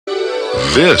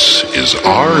This is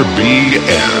RBN,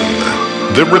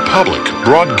 the Republic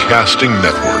Broadcasting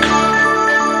Network.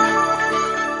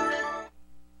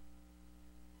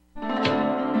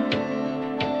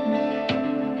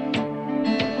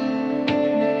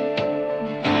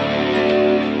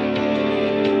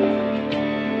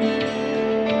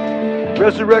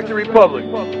 Resurrect the Republic,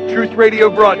 Truth Radio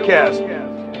broadcast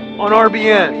on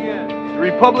RBN, the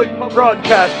Republic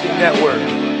Broadcasting Network,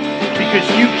 because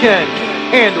you can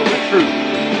handle the truth.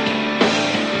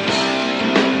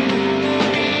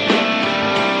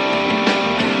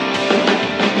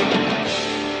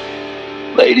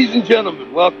 Ladies and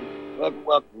gentlemen, welcome.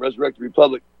 Resurrect the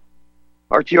Republic,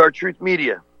 RTR Truth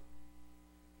Media.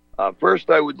 First,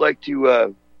 I would like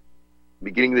to,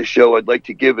 beginning the show, I'd like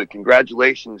to give a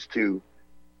congratulations to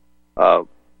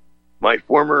my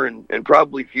former and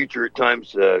probably future at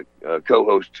times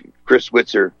co-host Chris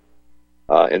Switzer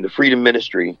and the Freedom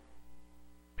Ministry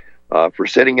for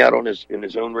setting out in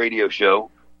his own radio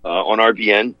show on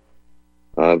RBN.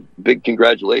 Big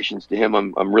congratulations to him.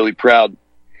 I'm really proud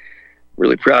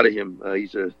of him.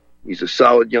 He's a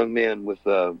solid young man with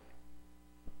good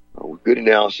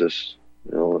analysis.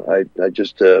 You know,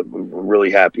 I'm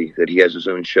really happy that he has his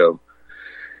own show.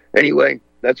 Anyway,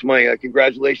 that's my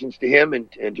congratulations to him and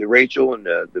to Rachel, and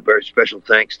the very special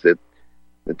thanks that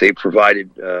they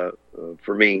provided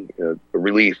for me, a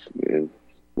relief in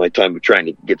my time of trying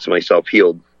to get myself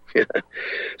healed.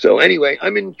 So anyway,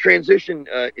 I'm in transition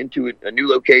into a new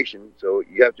location, so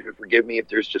you have to forgive me if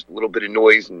there's just a little bit of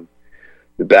noise in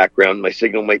the background. My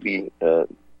signal might be a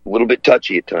little bit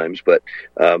touchy at times, but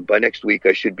by next week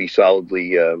I should be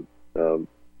solidly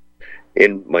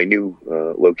in my new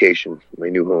location, my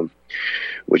new home,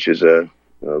 which is a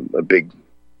big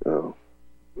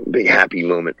happy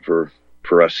moment for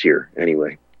us here.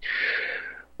 Anyway,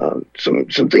 some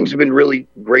things have been really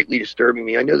greatly disturbing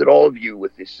me. I know that all of you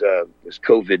with this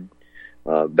COVID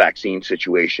vaccine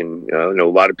situation, I know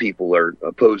a lot of people are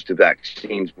opposed to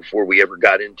vaccines before we ever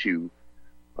got into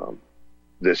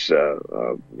this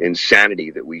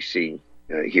insanity that we see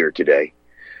here today.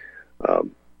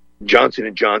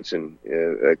 Johnson & Johnson,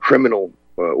 a criminal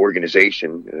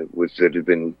organization that have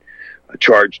been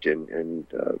charged and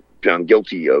found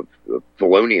guilty of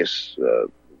felonious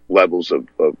levels of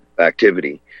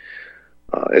activity,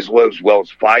 as well as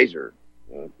Pfizer.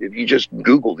 If you just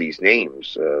Google these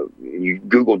names, you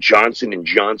Google Johnson &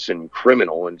 Johnson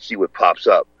criminal and see what pops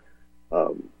up,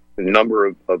 a number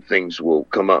of things will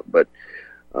come up. But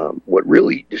what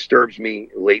really disturbs me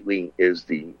lately is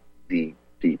the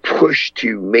push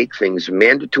to make things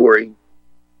mandatory,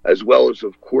 as well as,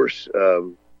 of course,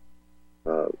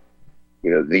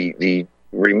 the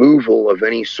removal of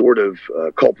any sort of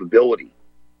culpability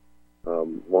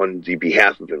on the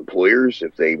behalf of employers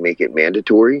if they make it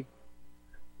mandatory,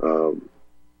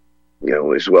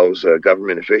 as well as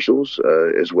government officials,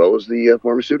 as well as the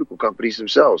pharmaceutical companies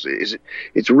themselves.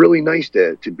 It's really nice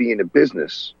to be in a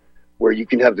business where you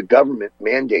can have the government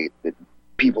mandate that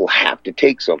people have to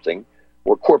take something,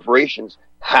 or corporations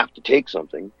have to take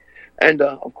something, and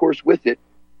of course with it,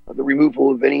 the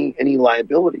removal of any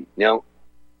liability. Now,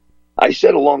 I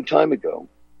said a long time ago,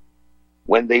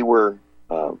 when they were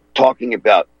talking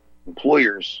about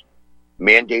employers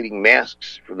mandating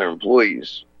masks for their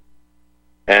employees,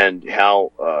 and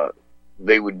how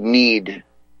they would need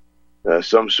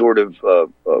some sort of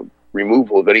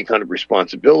removal of any kind of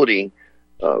responsibility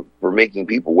for making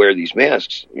people wear these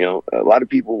masks. A lot of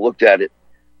people looked at it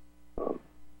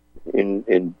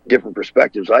in different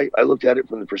perspectives. I looked at it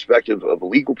from the perspective of a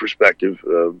legal perspective.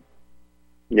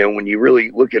 When you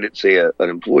really look at it, say an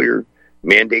employer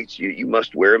mandates you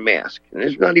must wear a mask, and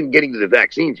it's not even getting to the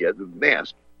vaccines yet, the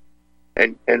mask.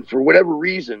 And for whatever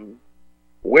reason,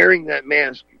 wearing that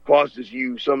mask causes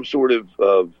you some sort of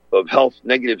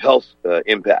negative health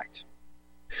impact.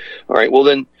 All right, well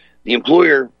then the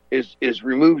employer is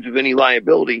removed of any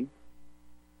liability.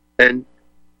 And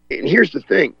here's the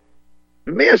thing.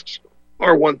 The masks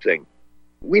are one thing.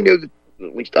 We know that,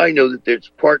 at least I know, that there's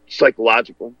part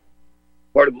psychological,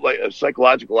 part of a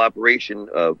psychological operation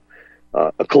of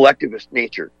a collectivist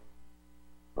nature.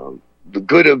 The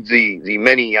good of the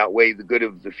many outweigh the good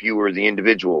of the few or the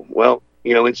individual. Well,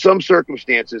 in some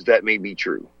circumstances that may be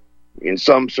true. In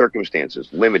some circumstances,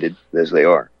 limited as they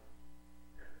are.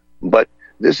 But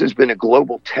this has been a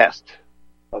global test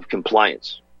of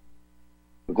compliance.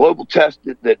 A global test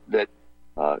that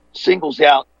singles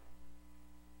out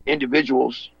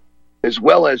individuals as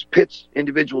well as pits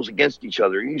individuals against each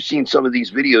other. You've seen some of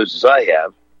these videos, as I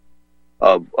have,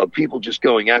 of people just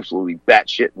going absolutely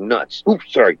batshit nuts.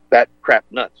 Bat crap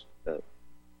nuts.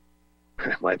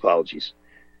 My apologies.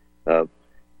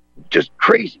 just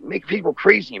crazy, make people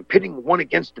crazy and pitting one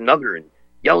against another and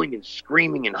yelling and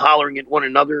screaming and hollering at one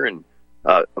another and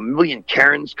a million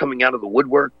Karens coming out of the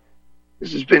woodwork.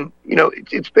 This has been,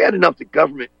 it's bad enough that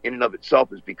government in and of itself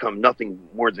has become nothing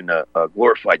more than a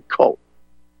glorified cult.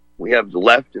 We have the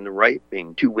left and the right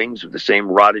being two wings of the same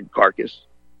rotted carcass.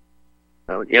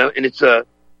 And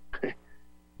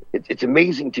it's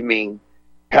amazing to me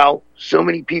how so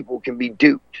many people can be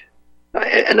duped.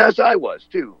 And as I was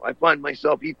too, I find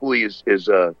myself equally as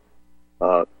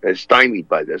stymied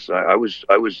by this. I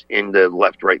was in the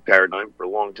left-right paradigm for a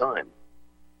long time,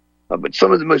 but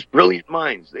some of the most brilliant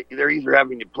minds, they're either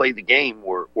having to play the game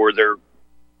or they're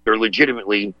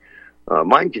legitimately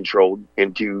mind controlled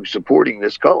into supporting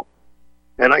this cult.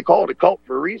 And I call it a cult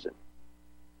for a reason.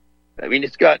 I mean,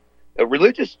 it's got a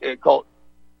religious cult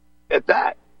at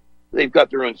that. They've got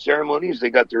their own ceremonies, they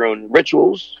got their own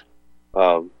rituals,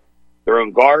 their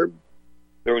own garb,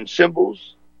 their own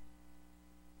symbols,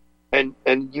 and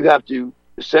you have to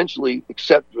essentially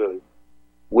accept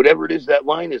whatever it is that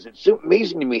line is. It's so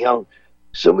amazing to me how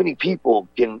so many people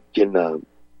can get on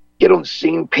the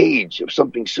same page of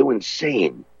something so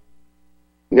insane.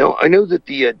 I know that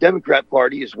the Democrat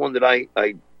Party is one that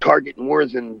I target more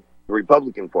than the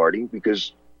Republican Party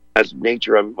because, as of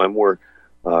nature, I'm more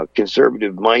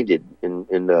conservative minded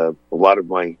in a lot of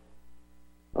my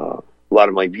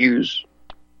views.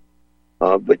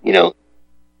 But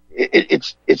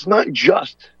it's not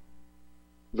just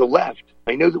the left.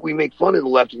 I know that we make fun of the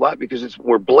left a lot because it's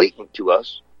more blatant to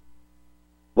us.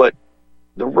 But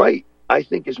the right, I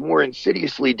think, is more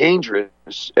insidiously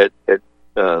dangerous at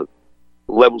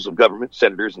levels of government,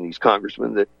 senators and these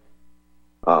congressmen that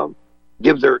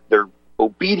give their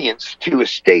obedience to a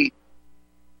state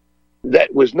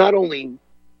that was not only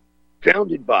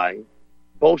founded by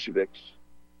Bolsheviks,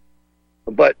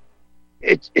 but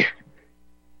it's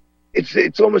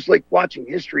almost like watching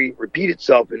history repeat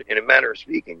itself in a manner of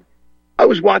speaking. I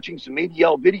was watching some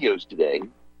ADL videos today,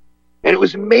 and it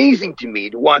was amazing to me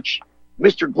to watch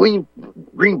Mr.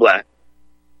 Greenblatt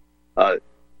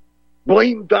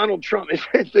blame Donald Trump.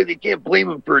 They can't blame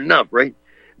him for enough, right?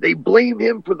 They blame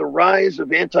him for the rise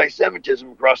of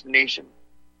anti-Semitism across the nation.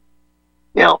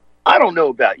 Now, I don't know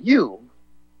about you,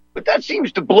 but that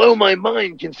seems to blow my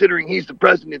mind considering he's the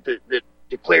president that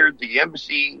declared the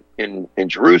embassy in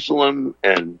Jerusalem.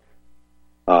 And,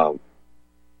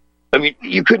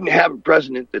 you couldn't have a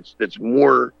president that's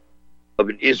more of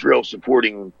an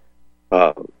Israel-supporting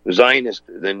Zionist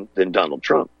than Donald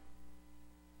Trump.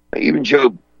 Even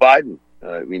Joe Biden,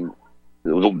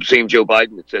 the same Joe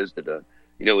Biden that says that,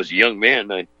 as a young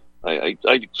man, I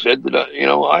said that,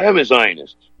 I am a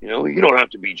Zionist. You don't have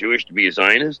to be Jewish to be a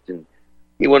Zionist. And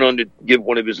he went on to give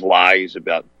one of his lies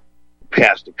about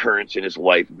past occurrence in his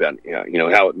life about,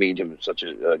 how it made him such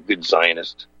a good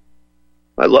Zionist.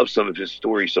 I love some of his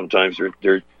stories sometimes.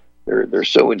 They're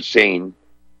so insane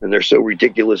and they're so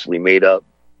ridiculously made up.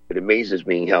 It amazes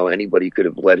me how anybody could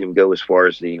have let him go as far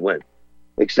as he went,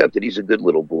 except that he's a good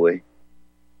little boy.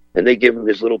 And they give him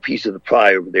his little piece of the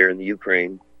pie over there in the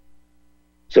Ukraine.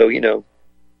 So, he'll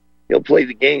play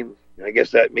the game. And I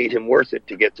guess that made him worth it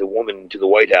to get the woman to the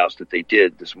White House that they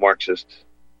did, this Marxist,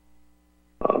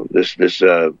 this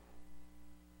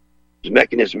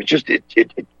mechanism.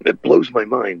 It blows my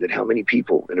mind that how many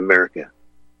people in America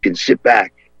can sit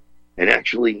back and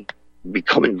actually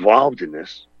become involved in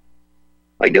this.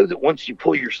 I know that once you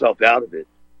pull yourself out of it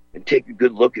and take a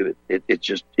good look at it,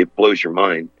 it blows your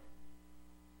mind.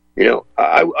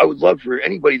 I would love for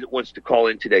anybody that wants to call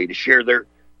in today to share their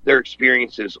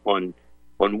experiences on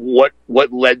what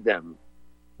led them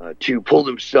to pull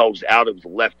themselves out of the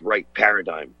left-right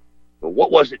paradigm. But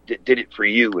what was it that did it for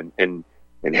you, and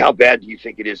how bad do you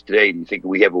think it is today? Do you think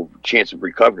we have a chance of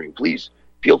recovering? Please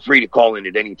feel free to call in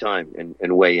at any time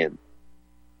and weigh in.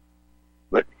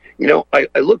 But, I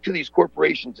look to these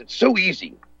corporations. It's so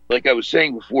easy. Like I was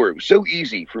saying before, it was so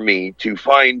easy for me to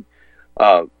find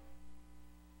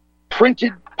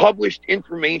printed, published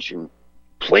information,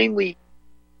 plainly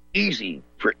easy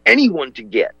for anyone to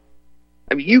get.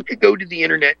 You could go to the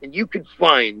internet and you could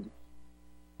find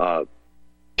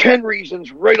 10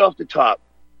 reasons right off the top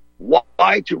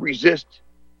why to resist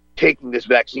taking this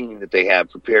vaccine that they have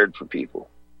prepared for people.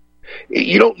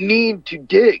 You don't need to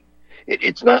dig.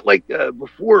 It's not like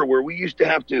before where we used to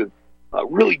have to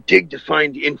really dig to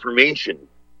find information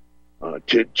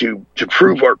to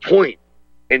prove our point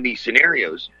in these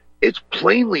scenarios. It's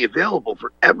plainly available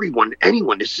for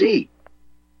anyone to see.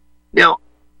 Now,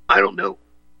 I don't know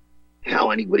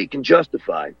how anybody can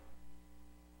justify.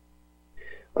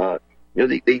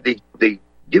 They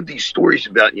give these stories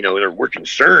about, we're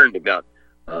concerned about,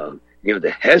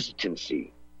 the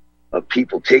hesitancy of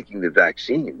people taking the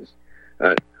vaccines,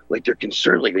 like they're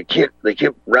concerned, like they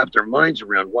can't wrap their minds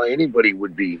around why anybody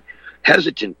would be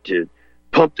hesitant to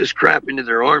pump this crap into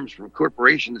their arms from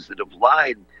corporations that have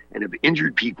lied and have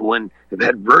injured people and have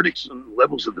had verdicts on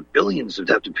levels of the billions that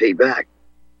have to pay back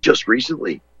just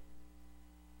recently.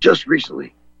 Just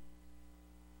recently.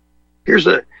 Here's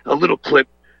a little clip,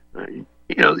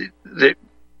 that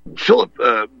Philip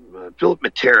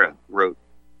Matera wrote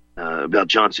about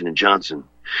Johnson & Johnson.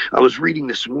 I was reading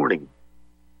this morning,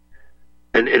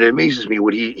 and it amazes me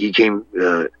what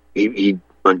he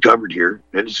uncovered here.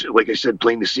 And it's, like I said,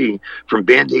 plain to see. From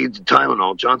Band-Aids to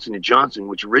Tylenol, Johnson & Johnson,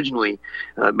 which originally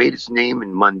made its name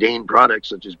in mundane products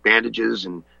such as bandages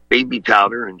and baby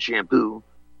powder and shampoo,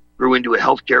 grew into a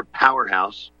healthcare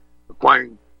powerhouse,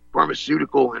 acquiring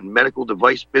pharmaceutical and medical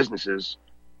device businesses.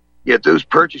 Yet those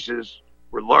purchases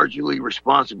were largely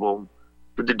responsible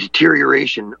for the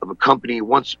deterioration of a company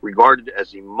once regarded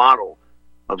as a model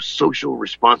of social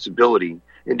responsibility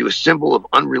into a symbol of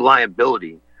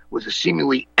unreliability, with a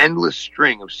seemingly endless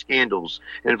string of scandals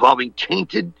involving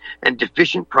tainted and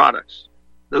deficient products.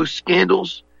 Those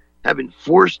scandals have been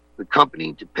forced the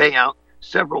company to pay out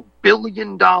several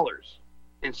 $billions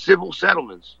in civil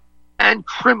settlements and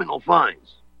criminal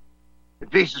fines.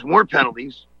 It faces more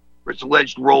penalties for its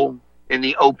alleged role in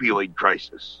the opioid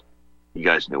crisis. You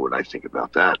guys know what I think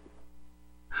about that.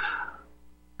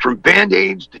 From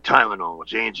Band-Aids to Tylenol,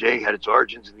 J&J had its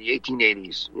origins in the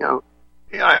 1880s.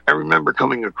 I remember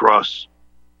coming across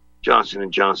Johnson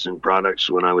 & Johnson products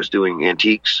when I was doing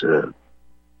antiques in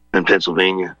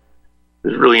Pennsylvania. It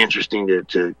was really interesting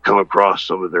to come across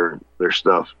some of their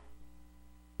stuff.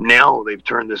 Now they've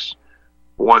turned this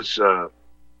once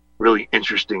really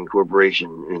interesting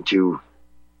corporation into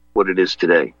what it is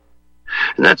today.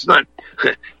 And that's not,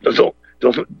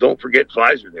 don't forget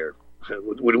Pfizer there.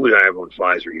 What do I have on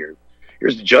Pfizer here?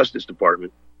 Here's the Justice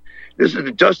Department. This is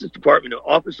the Justice Department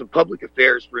Office of Public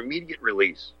Affairs for immediate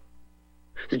release.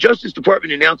 The Justice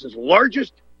Department announces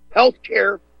largest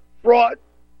healthcare fraud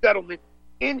settlement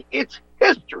in its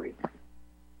history.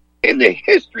 In the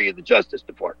history of the Justice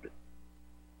Department.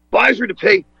 Pfizer to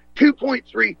pay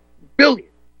 $2.3 billion.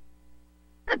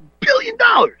 That's $1 billion.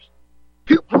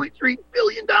 $2.3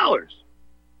 billion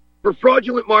for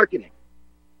fraudulent marketing.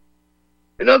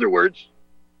 In other words,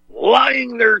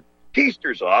 lying their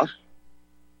teasters off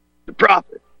to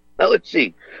profit. Now let's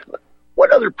see.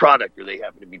 What other product do they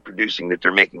happen to be producing that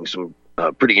they're making some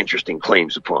pretty interesting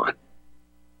claims upon?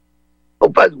 Oh,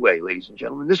 by the way, ladies and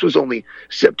gentlemen, this was only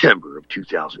September of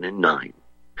 2009.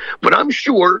 But I'm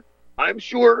sure,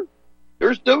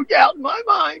 there's no doubt in my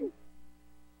mind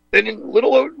that in a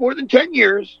little over more than 10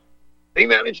 years, they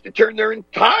managed to turn their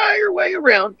entire way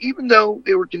around, even though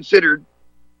they were considered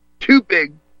too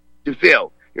big to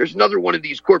fail. Here's another one of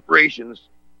these corporations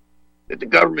that the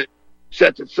government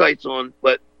sets its sights on,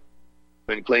 but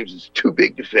and claims it's too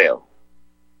big to fail.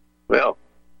 Well,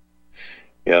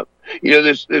 yeah.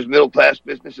 There's middle class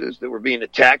businesses that were being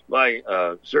attacked by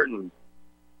certain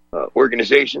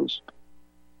organizations.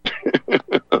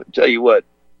 I'll tell you what,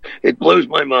 it blows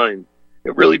my mind.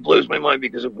 It really blows my mind,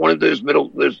 because if one of those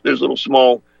those little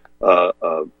small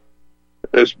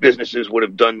those businesses would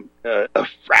have done a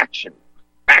fraction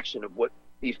of what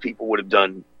these people would have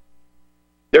done,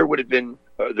 there would have been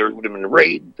a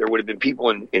raid. There would have been people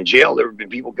in jail. There would have been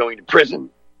people going to prison.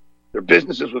 Their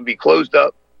businesses would be closed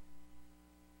up.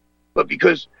 But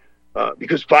because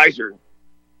Pfizer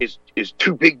is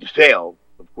too big to fail,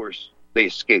 of course, they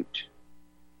escaped.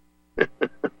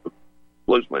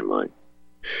 Blows my mind.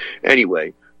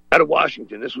 Anyway, out of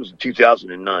Washington, this was in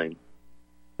 2009.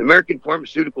 American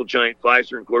pharmaceutical giant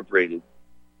Pfizer Incorporated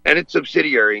and its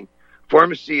subsidiary,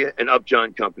 Pharmacia and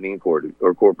Upjohn Company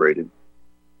Incorporated,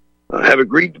 have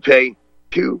agreed to pay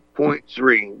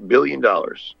 $2.3 billion,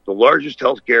 the largest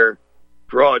healthcare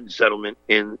fraud settlement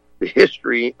in the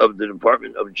history of the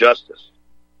Department of Justice,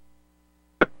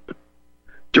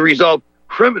 to resolve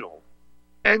criminal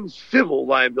and civil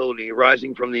liability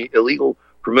arising from the illegal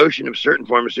promotion of certain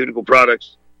pharmaceutical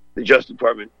products, the Justice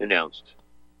Department announced.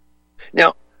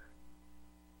 Now,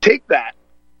 take that,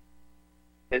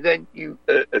 and then you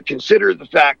consider the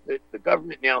fact that the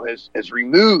government now has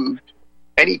removed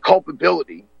any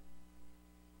culpability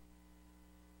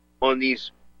on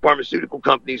these pharmaceutical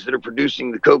companies that are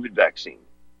producing the COVID vaccine.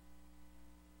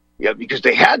 Yeah, because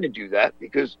they had to do that,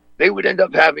 because they would end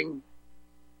up having,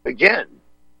 again,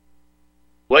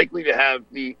 likely to have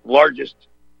the largest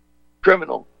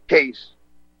criminal case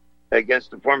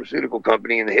against a pharmaceutical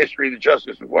company in the history of the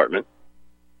Justice Department.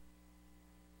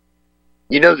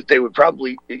 You know that they would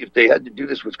probably, if they had to do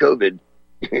this with COVID,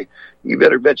 you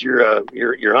better bet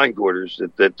your hindquarters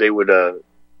that they would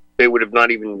have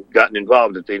not even gotten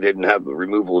involved if they didn't have a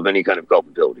removal of any kind of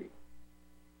culpability.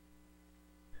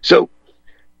 So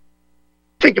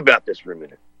think about this for a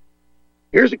minute.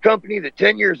 Here's a company that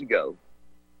 10 years ago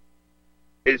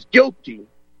is guilty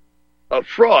of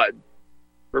fraud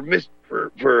for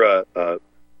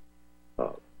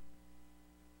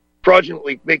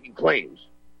fraudulently making claims.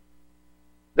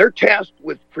 They're tasked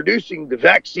with producing the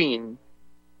vaccine,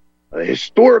 a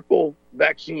historical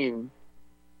vaccine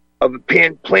of a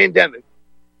pandemic.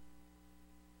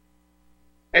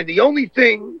 And the only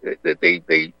thing that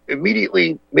they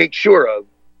immediately make sure of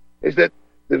is that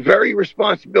the very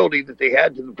responsibility that they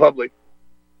had to the public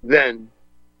then,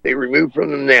 they remove from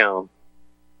them now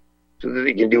so that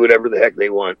they can do whatever the heck they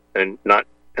want and not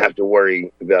have to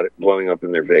worry about it blowing up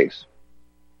in their face.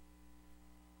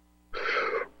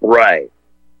 Right.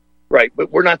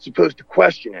 But we're not supposed to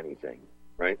question anything,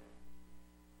 right?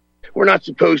 We're not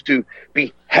supposed to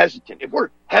be hesitant. If we're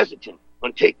hesitant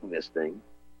on taking this thing,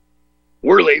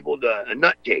 we're labeled a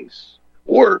nutcase.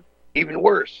 Or, even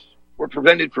worse, we're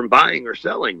prevented from buying or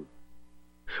selling.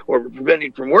 Or we're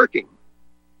prevented from working.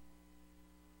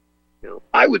 You know,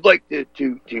 I would like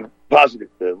to posit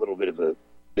a little bit of a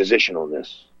position on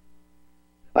this.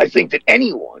 I think that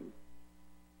anyone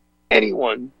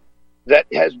that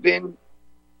has been,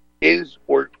 is,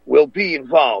 or will be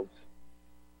involved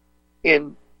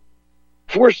in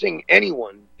forcing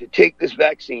anyone to take this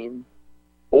vaccine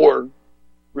or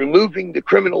removing the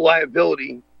criminal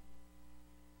liability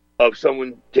of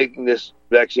someone taking this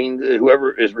vaccine,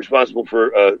 whoever is responsible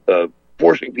for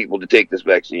forcing people to take this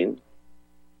vaccine,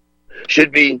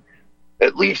 should be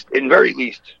at least, in very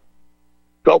least,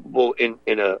 culpable in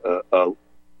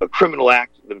a criminal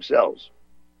act themselves.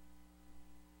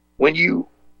 When you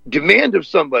demand of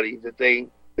somebody that they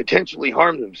potentially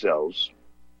harm themselves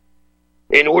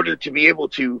in order to be able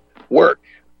to work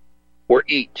or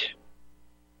eat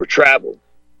or travel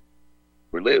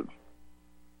or live,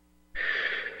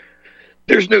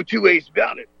 there's no two ways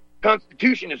about it. The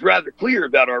Constitution is rather clear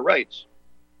about our rights.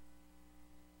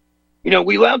 You know,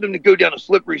 we allowed them to go down a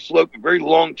slippery slope a very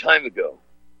long time ago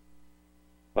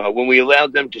when we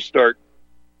allowed them to start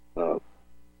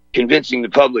convincing the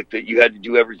public that you had to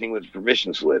do everything with a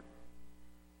permission slip.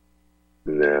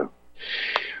 No.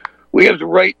 We have the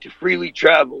right to freely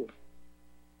travel.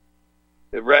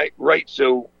 The right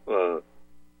so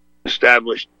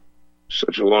established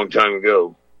such a long time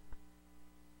ago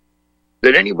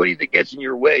that anybody that gets in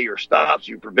your way or stops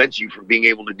you, prevents you from being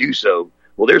able to do so,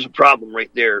 well, there's a problem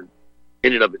right there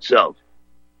in and of itself.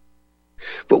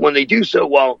 But when they do so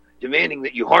while demanding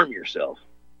that you harm yourself,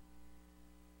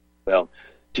 well,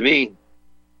 to me,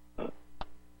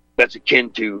 that's akin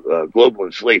to global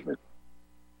enslavement.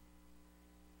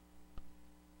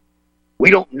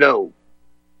 We don't know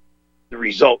the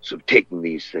results of taking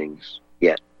these things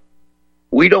yet.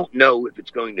 We don't know if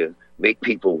it's going to make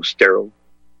people sterile.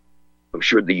 I'm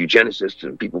sure the eugenicists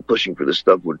and people pushing for this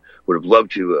stuff would have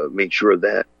loved to make sure of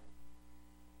that.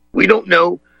 We don't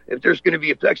know if there's going to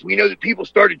be effects. We know that people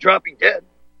started dropping dead.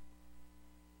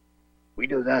 We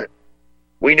know that.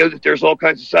 We know that there's all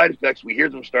kinds of side effects. We hear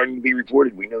them starting to be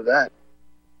reported. We know that.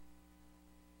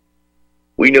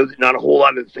 We know that not a whole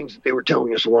lot of the things that they were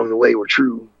telling us along the way were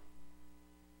true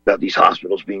about these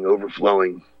hospitals being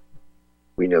overflowing.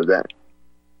 We know that.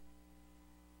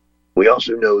 We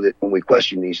also know that when we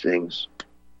question these things,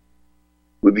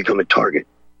 we become a target.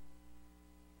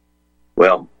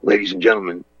 Well, ladies and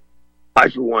gentlemen, I,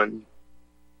 for one,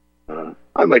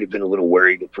 I might have been a little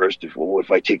worried at first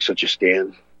if I take such a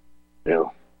stand. You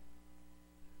know,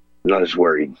 I'm not as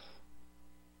worried.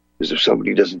 Because if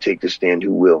somebody doesn't take this stand,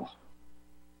 who will?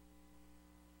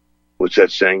 What's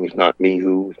that saying? If not me,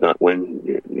 who? If not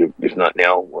when? If not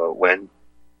now, when?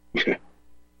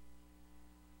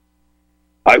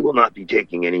 I will not be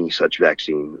taking any such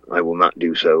vaccine. I will not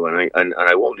do so, and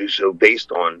I won't do so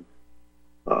based on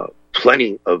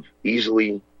plenty of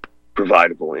easily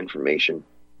providable information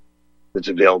that's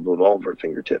available at all of our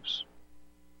fingertips.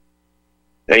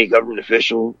 Any government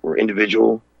official or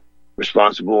individual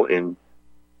responsible in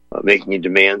making a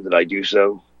demand that I do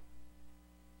so,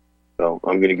 well,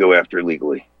 I'm going to go after it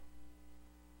legally.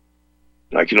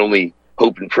 I can only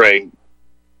hope and pray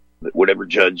that whatever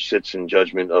judge sits in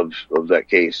judgment of that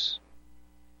case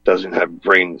doesn't have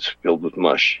brains filled with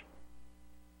mush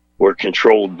or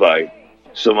controlled by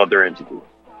some other entity.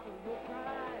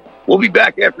 We'll be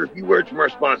back after a few words from our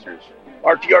sponsors,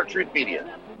 RTR Truth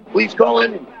Media. Please call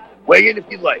in and weigh in if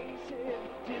you'd like.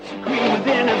 Disagree with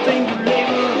anything you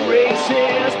label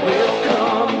racist.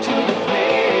 Welcome to the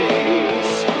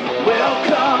place.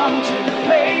 Welcome to the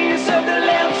place.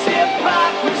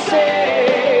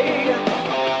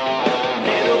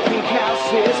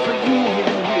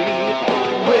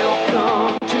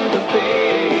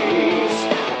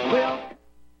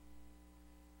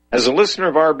 As a listener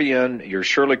of RBN, you're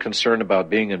surely concerned about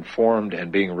being informed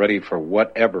and being ready for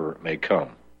whatever may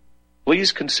come.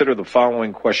 Please consider the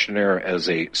following questionnaire as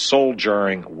a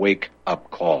soul-jarring wake-up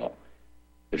call.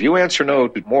 If you answer no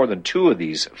to more than 2 of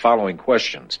these following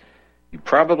questions, you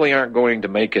probably aren't going to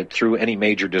make it through any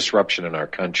major disruption in our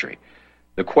country.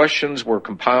 The questions were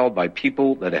compiled by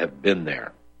people that have been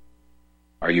there.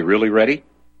 Are you really ready?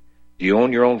 Do you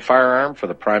own your own firearm for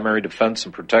the primary defense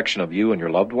and protection of you and your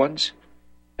loved ones?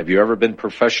 Have you ever been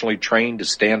professionally trained to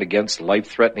stand against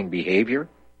life-threatening behavior?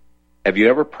 Have you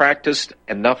ever practiced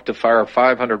enough to fire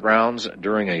 500 rounds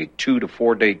during a 2 to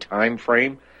 4 day time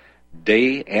frame,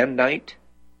 day and night?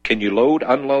 Can you load,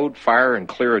 unload, fire, and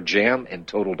clear a jam in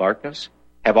total darkness?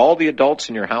 Have all the adults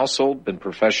in your household been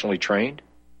professionally trained?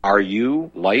 Are you,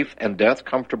 life and death,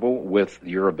 comfortable with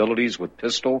your abilities with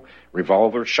pistol,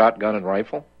 revolver, shotgun, and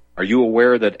rifle? Are you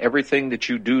aware that everything that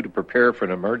you do to prepare for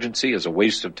an emergency is a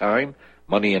waste of time,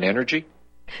 money, and energy?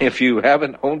 If you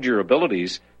haven't honed your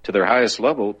abilities to their highest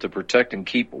level to protect and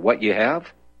keep what you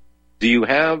have, do you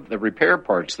have the repair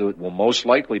parts that will most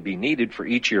likely be needed for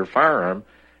each of your firearm,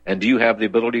 and do you have the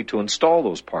ability to install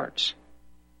those parts?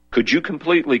 Could you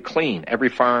completely clean every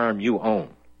firearm you own?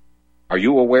 Are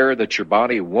you aware that your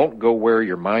body won't go where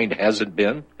your mind hasn't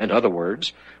been? In other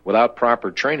words, without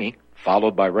proper training,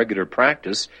 followed by regular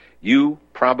practice, you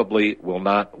probably will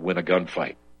not win a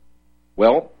gunfight.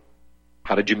 Well,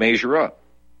 how did you measure up?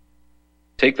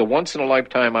 Take the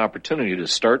once-in-a-lifetime opportunity to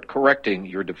start correcting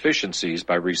your deficiencies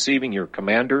by receiving your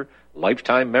Commander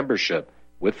Lifetime Membership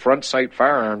with Front Sight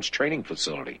Firearms Training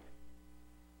Facility.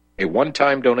 A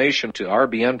one-time donation to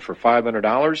RBN for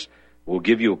 $500 will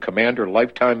give you a Commander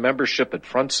Lifetime Membership at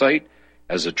Front Sight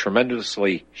as a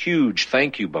tremendously huge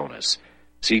thank you bonus.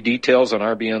 See details on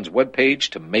RBN's webpage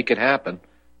to make it happen.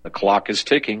 The clock is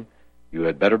ticking. You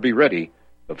had better be ready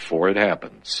before it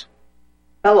happens.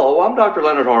 Hello, I'm Dr.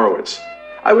 Leonard Horowitz.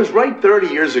 I was right 30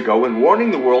 years ago in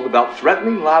warning the world about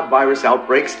threatening lab virus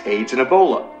outbreaks, AIDS, and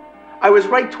Ebola. I was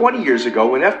right 20 years ago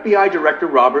when FBI Director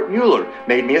Robert Mueller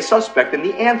made me a suspect in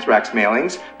the anthrax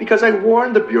mailings because I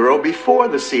warned the Bureau before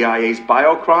the CIA's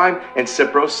biocrime and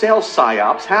Cipro sales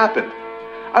psyops happened.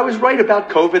 I was right about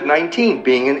COVID-19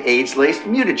 being an AIDS-laced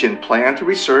mutagen planned to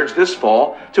resurge this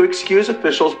fall to excuse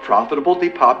officials' profitable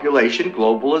depopulation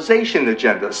globalization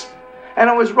agendas. And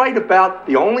I was right about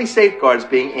the only safeguards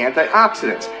being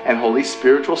antioxidants and holy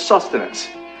spiritual sustenance.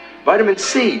 Vitamin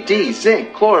C, D,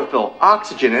 zinc, chlorophyll,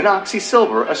 oxygen, and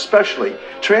oxysilver especially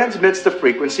transmits the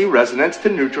frequency resonance to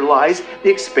neutralize the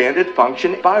expanded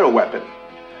function bioweapon.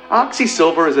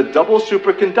 Oxysilver is a double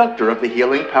superconductor of the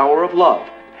healing power of love.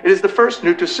 It is the first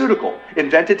nutraceutical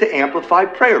invented to amplify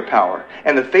prayer power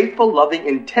and the faithful, loving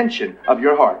intention of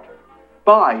your heart.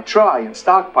 Buy, try, and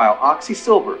stockpile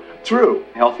Oxysilver through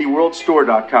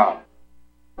HealthyWorldStore.com.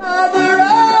 Mother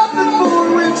of the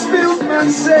moon, which fills my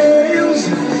sails,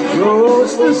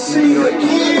 close the secret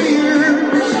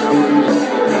years.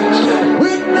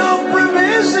 With no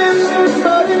provision,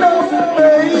 but in open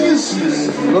face,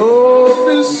 love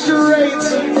is straight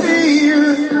to fear.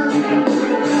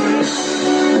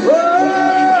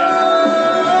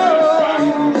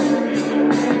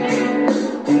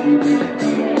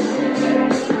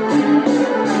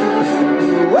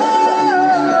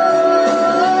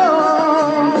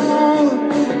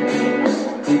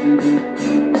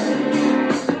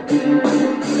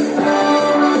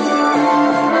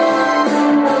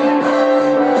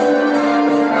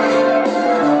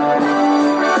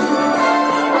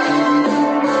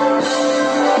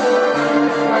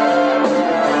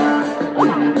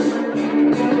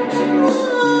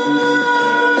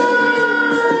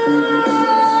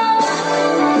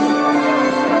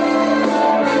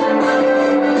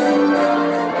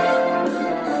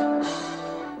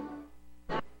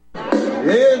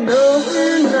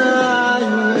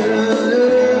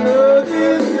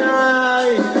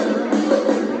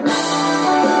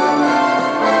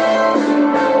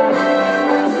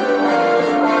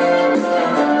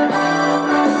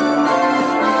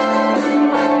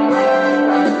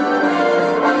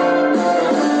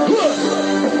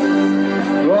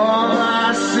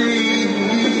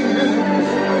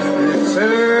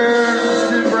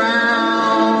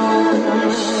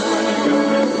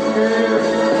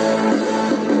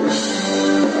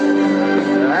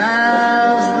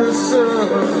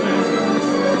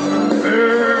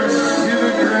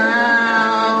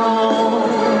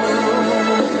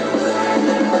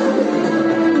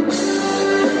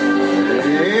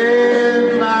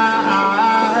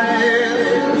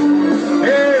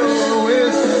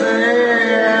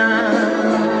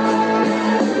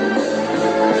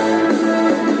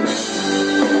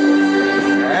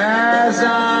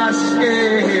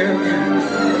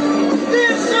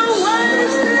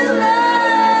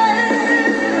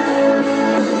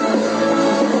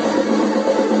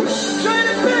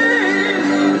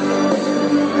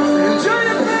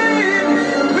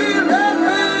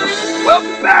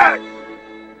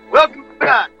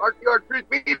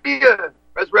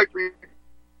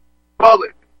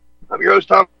 Republic. I'm your host,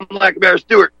 Tom Lackabara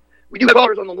Stewart. We do have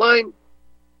callers on the line.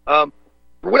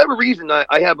 For whatever reason,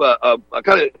 I have a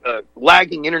kind of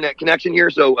lagging internet connection here,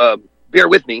 so bear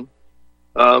with me.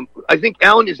 I think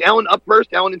is Alan up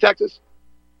first? Alan in Texas?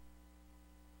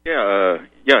 Yeah.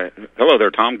 Hello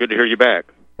there, Tom. Good to hear you back.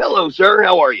 Hello, sir.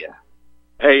 How are you?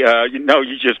 Hey,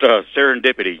 you just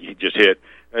serendipity you just hit.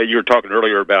 You were talking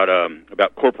earlier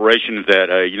about corporations that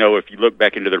if you look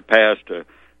back into their past,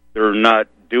 they're not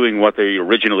doing what they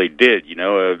originally did.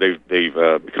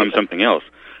 They've become something else.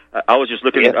 I was just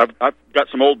looking. Yeah. I've got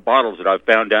some old bottles that I've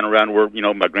found down around where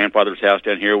my grandfather's house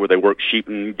down here, where they work sheep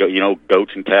and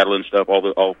goats and cattle and stuff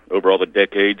all over all the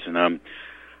decades. And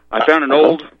I found an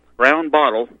old brown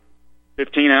bottle,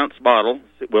 16-ounce bottle,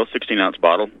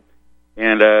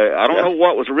 and I don't know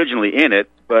what was originally in it,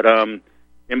 but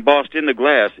embossed in the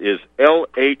glass is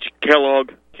L.H.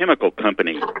 Kellogg Chemical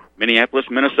Company, Minneapolis,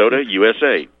 Minnesota,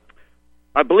 USA.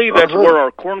 I believe that's where our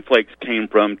cornflakes came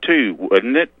from too,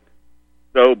 wasn't it?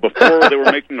 So before they were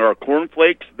making our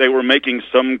cornflakes, they were making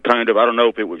some kind of, I don't know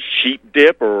if it was sheep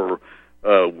dip or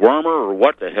wormer or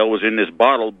what the hell was in this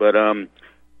bottle, but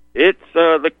it's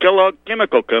the Kellogg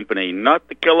Chemical Company, not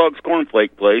the Kellogg's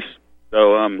cornflake place.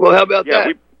 So well, how about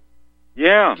that?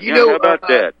 How about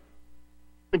that?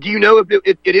 Do you know if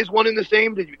it is one and the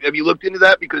same? Have you looked into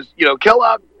that? Because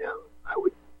Kellogg,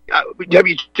 have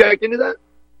you checked into that?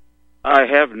 I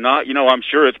have not. I'm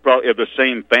sure it's probably of the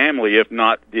same family, if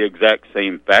not the exact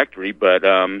same factory. But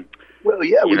well,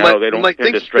 yeah, they don't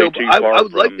tend to stray too far. I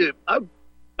would like to.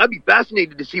 I'd be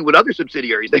fascinated to see what other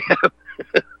subsidiaries they have.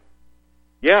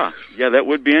 Yeah, that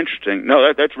would be interesting.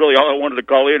 No, that's really all I wanted to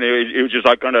call in. It was just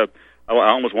I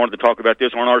almost wanted to talk about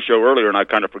this on our show earlier, and I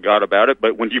kind of forgot about it.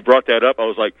 But when you brought that up, I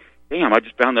was like, damn, I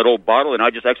just found that old bottle, and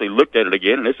I just actually looked at it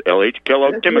again, and it's L.H.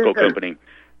 Kellogg Chemical Company.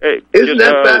 Hey, isn't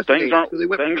that fascinating?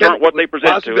 Things aren't what they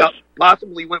present to us.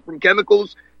 Possibly went from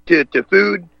chemicals to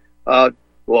food, to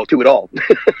it all. To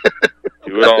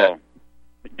it all.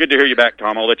 Good to hear you back,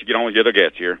 Tom. I'll let you get on with the other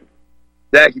guests here.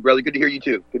 Thank you, brother. Good to hear you,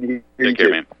 too. Good to hear you, Take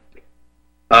care, too.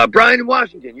 Man. Brian in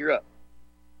Washington, you're up.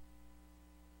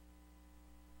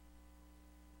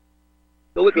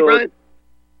 Still with me, Brian?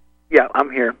 Yeah, I'm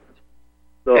here.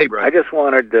 So hey, Brian. I just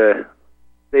wanted to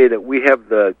say that we have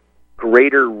the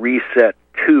Greater Reset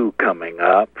 2 coming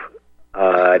up.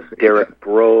 Derek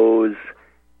Bros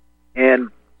and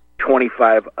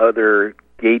 25 other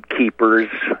gatekeepers,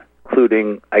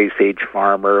 including Ice Age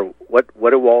Farmer. What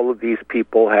do all of these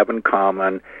people have in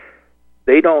common?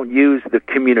 They don't use the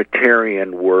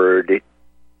communitarian word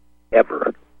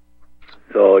ever.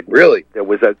 So really, there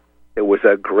was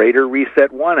a Greater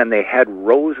Reset 1, and they had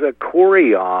Rosa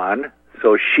Corey on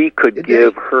so she could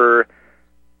give her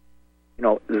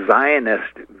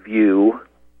Zionist view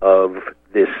of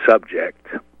this subject.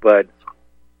 But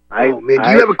do you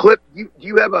have a clip? Do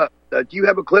you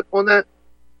have a clip on that?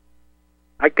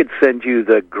 I could send you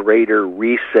the Greater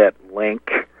Reset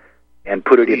link and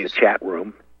put it in the chat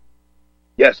room.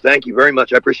 Yes, thank you very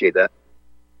much. I appreciate that.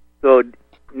 So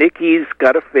Nikki's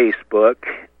got a Facebook.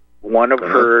 One of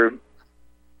her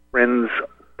friends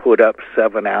put up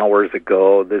 7 hours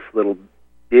ago this little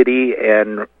ditty,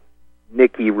 and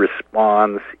Nikki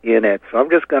responds in it. So I'm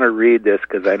just going to read this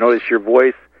because I notice your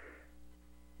voice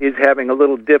is having a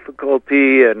little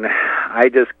difficulty, and I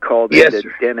just called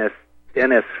into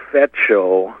Dennis Fett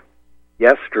show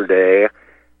yesterday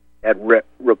at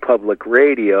Republic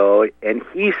Radio, and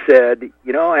he said,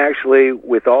 actually,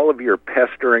 with all of your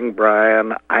pestering,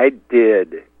 Brian, I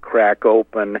did crack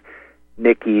open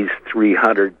Nikki's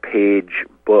 300-page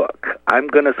book. I'm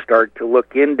going to start to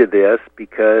look into this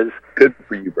because... Good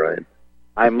for you, Brian.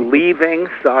 I'm leaving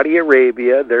Saudi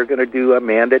Arabia. They're going to do a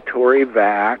mandatory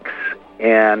vax,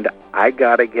 and I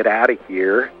got to get out of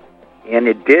here. In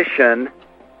addition,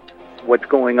 what's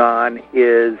going on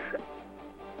is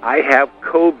I have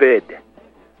COVID.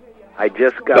 I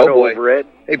just got over it.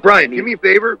 Hey, Brian, do me a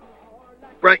favor.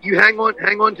 Brian, you hang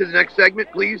on to the next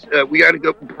segment, please. We got to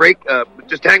go break.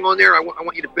 Just hang on there. I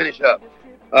want you to finish up.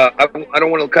 I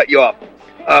don't want to cut you off.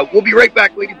 We'll be right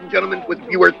back, ladies and gentlemen, with a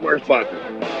few words from our sponsors.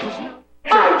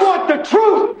 I want the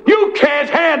truth. You can't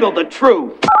handle the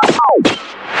truth.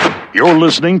 You're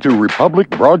listening to Republic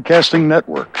Broadcasting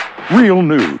Network. Real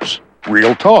news,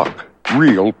 real talk,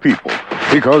 real people.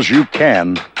 Because you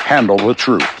can handle the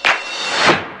truth.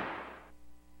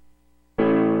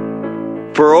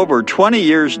 For over 20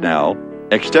 years now,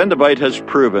 Extendivite has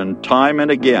proven time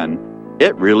and again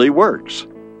it really works.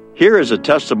 Here is a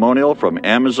testimonial from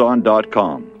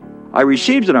Amazon.com. I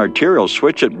received an arterial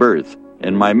switch at birth.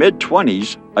 In my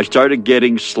mid-20s, I started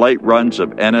getting slight runs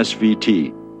of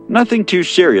NSVT. Nothing too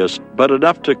serious, but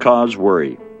enough to cause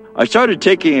worry. I started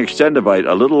taking Extendivite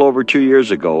a little over 2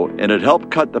 years ago, and it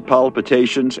helped cut the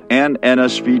palpitations and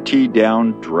NSVT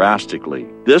down drastically.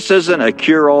 This isn't a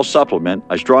cure-all supplement.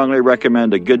 I strongly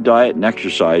recommend a good diet and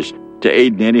exercise to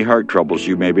aid in any heart troubles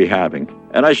you may be having,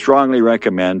 and I strongly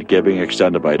recommend giving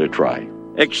Extendivite a try.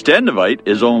 Extendivite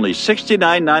is only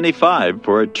 $69.95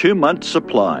 for a 2-month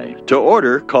supply. To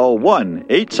order, call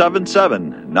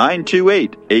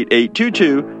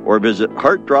 1-877-928-8822 or visit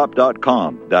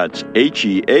heartdrop.com. That's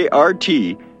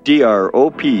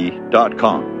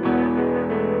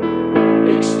HEARTDROP.com.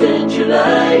 Extend your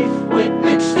life with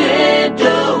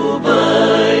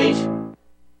Extendovite.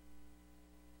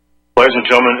 Ladies and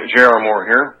gentlemen, J.R. Moore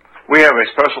here. We have a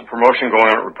special promotion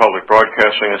going on at Republic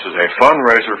Broadcasting. This is a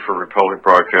fundraiser for Republic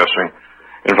Broadcasting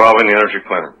involving the Energy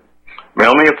Cleaner.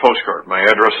 Mail me a postcard. My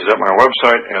address is at my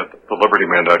website at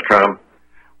thelibertyman.com.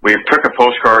 We pick a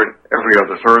postcard every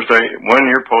other Thursday. When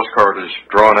your postcard is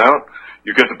drawn out,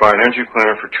 you get to buy an Energy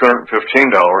Cleaner for $215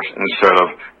 instead of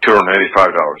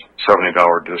 $285, $70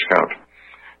 discount.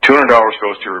 $200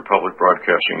 goes to Republic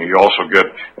Broadcasting. You also get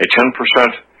a 10%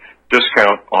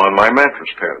 discount on my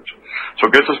mattress pads.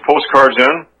 So get those postcards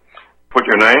in, put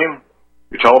your name,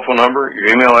 your telephone number,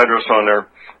 your email address on there,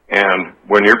 and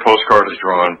when your postcard is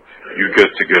drawn, you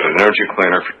get to get an Energy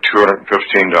Cleaner for $215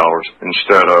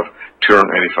 instead of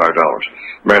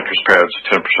 $285. Mattress pads,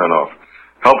 10% off.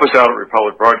 Help us out at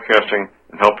Republic Broadcasting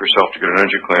and help yourself to get an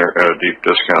Energy Cleaner at a deep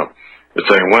discount.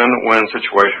 It's a win-win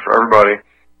situation for everybody.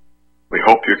 We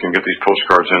hope you can get these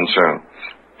postcards in soon.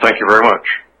 Thank you very much.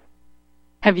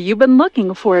 Have you been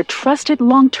looking for a trusted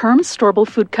long-term storable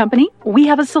food company? We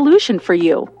have a solution for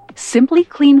you. Simply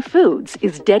Clean Foods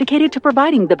is dedicated to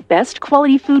providing the best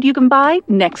quality food you can buy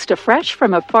next to fresh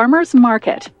from a farmer's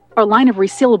market. Our line of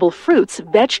resealable fruits,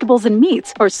 vegetables, and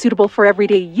meats are suitable for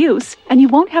everyday use, and you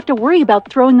won't have to worry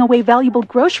about throwing away valuable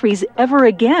groceries ever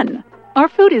again. Our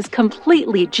food is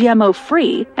completely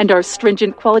GMO-free, and our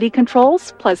stringent quality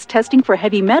controls, plus testing for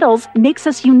heavy metals, makes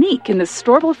us unique in the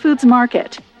storable foods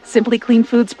market. Simply Clean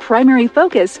Foods' primary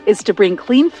focus is to bring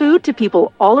clean food to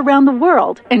people all around the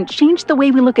world and change the way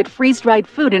we look at freeze-dried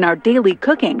food in our daily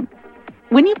cooking.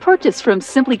 When you purchase from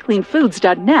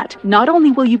simplycleanfoods.net, not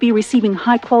only will you be receiving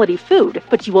high-quality food,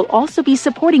 but you will also be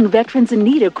supporting veterans in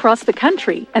need across the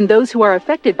country and those who are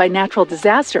affected by natural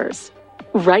disasters.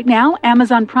 Right now,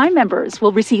 Amazon Prime members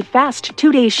will receive fast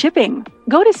 2-day shipping.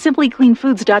 Go to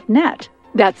simplycleanfoods.net.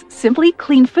 That's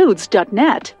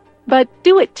simplycleanfoods.net. But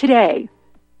do it today.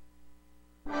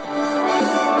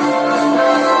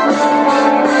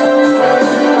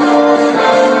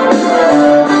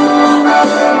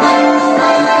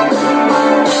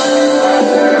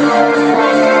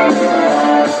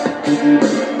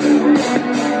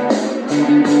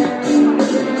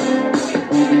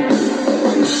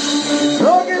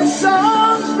 Talking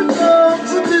songs for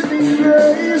dogs of living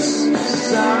grace,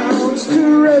 sounds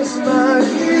to rest my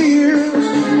ears.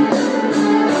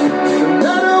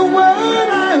 Not a word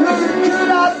I heard could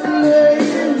I play.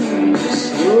 The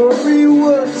story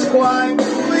was quite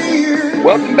clear.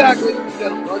 Welcome back, ladies and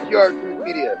gentlemen, on Yard Truth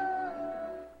Media.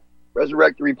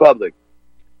 Resurrect the Republic.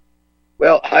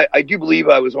 Well, I do believe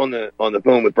I was on the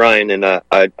phone with Brian, and I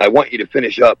want you to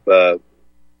finish up.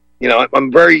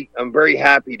 I'm very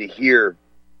happy to hear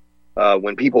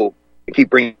when people keep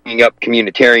bringing up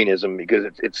communitarianism, because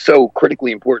it's so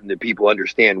critically important that people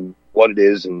understand what it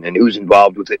is and who's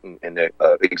involved with it and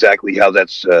exactly how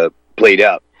that's played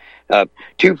out.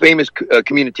 Two famous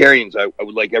communitarians I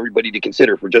would like everybody to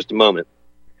consider for just a moment: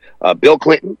 Bill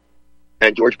Clinton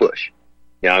and George Bush.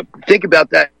 Now, think about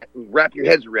that, and wrap your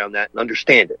heads around that, and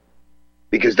understand it,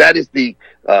 because that is the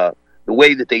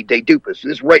way that they dupe us.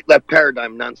 This right-left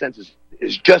paradigm nonsense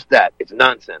is just that. It's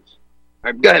nonsense.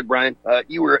 All right, go ahead, Brian.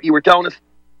 You were telling us.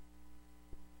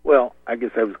 Well, I guess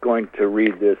I was going to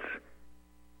read this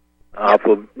off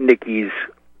of Nikki's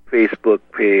Facebook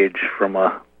page from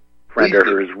a friend of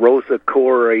hers. Rosa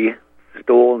Corey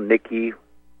stole Nikki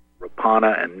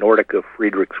Rapana and Nordica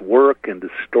Friedrich's work and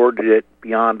distorted it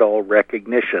beyond all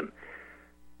recognition.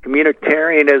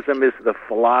 Communitarianism is the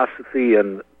philosophy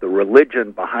and the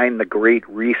religion behind the Great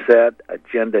Reset,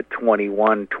 Agenda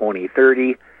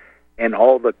 21-2030, and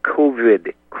all the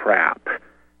COVID crap.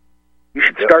 You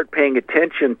should start paying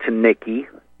attention to Nikki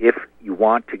if you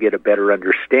want to get a better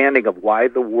understanding of why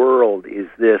the world is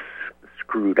this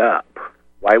screwed up.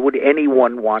 Why would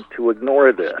anyone want to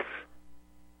ignore this?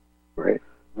 Right.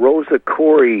 Rosa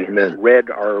Corey read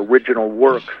our original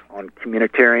works on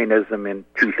communitarianism in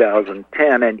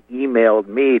 2010 and emailed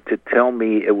me to tell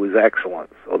me it was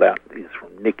excellent. So that is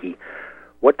from Nikki.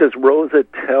 What does Rosa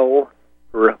tell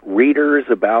her readers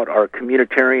about our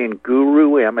communitarian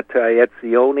guru, Amitai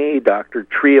Etzioni, Dr.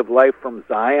 Tree of Life from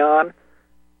Zion.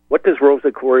 What does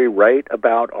Rosa Koire write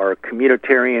about our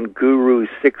communitarian guru's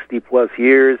 60-plus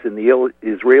years in the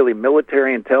Israeli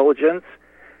military intelligence,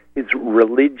 his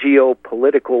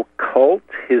religio-political cult,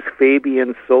 his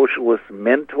Fabian socialist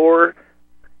mentor,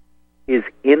 his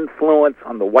influence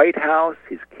on the White House,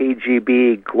 his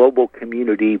KGB global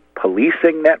community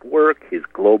policing network, his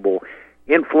global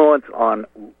influence on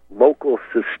local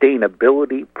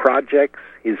sustainability projects,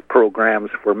 his programs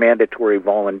for mandatory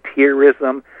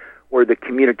volunteerism, or the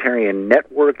communitarian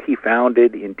network he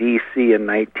founded in D.C. in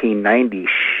 1990.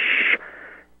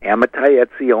 Amitai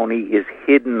Etzioni is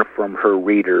hidden from her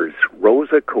readers.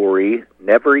 Rosa Koire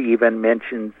never even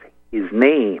mentions his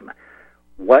name.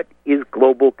 What is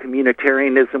global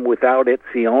communitarianism without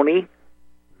Etzioni?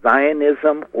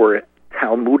 Zionism or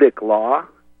Talmudic law?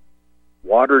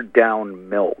 Watered down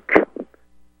milk.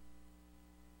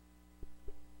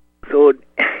 So,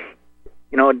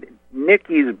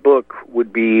 Nikki's book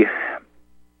would be,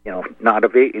 it's not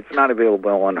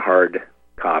available on hard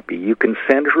copy. You can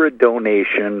send her a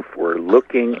donation for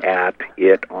looking at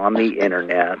it on the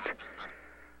internet.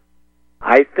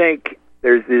 I think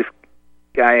there's this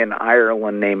guy in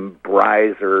Ireland named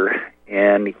Bryzer,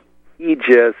 and he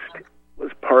just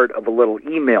was part of a little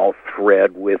email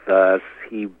thread with us.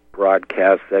 He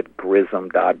broadcasts at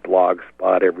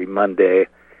grism.blogspot every Monday,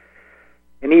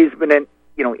 and he's been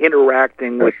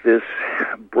interacting with this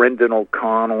Brendan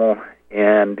O'Connell,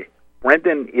 and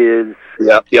Brendan is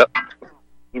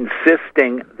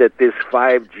insisting that this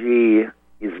 5G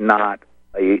is not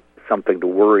something to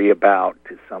worry about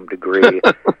to some degree.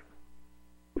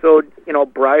 So,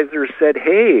 Bryzer said,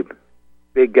 hey,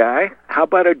 big guy, how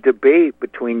about a debate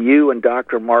between you and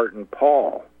Dr. Martin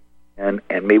Paul? And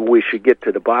maybe we should get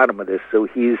to the bottom of this. So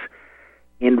he's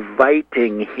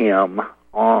inviting him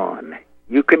on.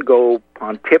 You can go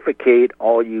pontificate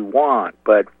all you want,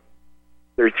 but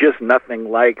there's just nothing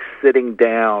like sitting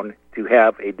down to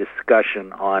have a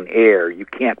discussion on air. You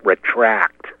can't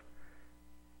retract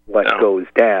what goes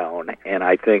down. And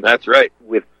I think that's right.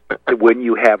 When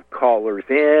you have callers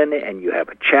in and you have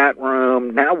a chat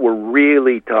room, now we're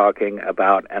really talking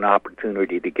about an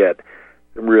opportunity to get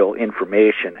some real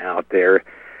information out there.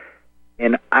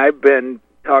 And I've been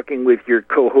talking with your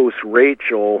co-host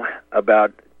Rachel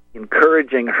about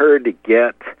encouraging her to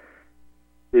get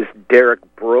this Derek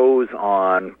Broze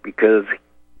on, because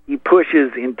he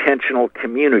pushes intentional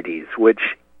communities, which,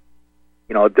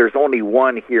 there's only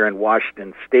one here in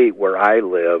Washington State where I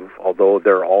live, although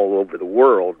they're all over the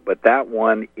world, but that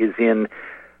one is in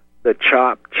the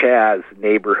Chop Chaz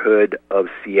neighborhood of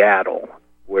Seattle,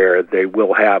 where they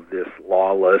will have this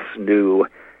lawless new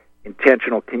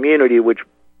intentional community, which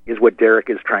is what Derek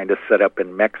is trying to set up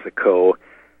in Mexico,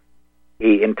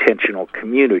 a intentional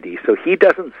community. So he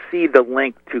doesn't see the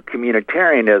link to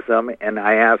communitarianism, and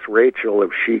I asked Rachel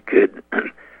if she could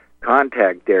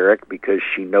contact Derek because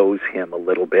she knows him a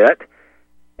little bit.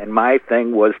 And my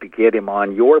thing was to get him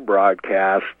on your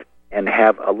broadcast and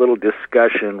have a little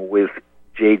discussion with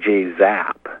J.J.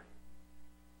 Zapp,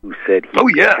 who said he'd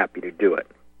be happy to do it.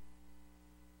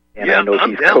 And I know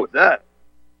I'm down with that.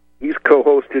 He's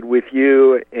co-hosted with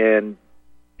you, and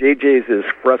JJ's as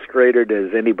frustrated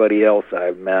as anybody else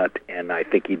I've met, and I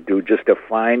think he'd do just a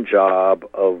fine job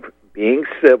of being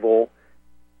civil.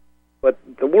 But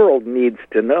the world needs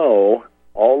to know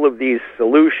all of these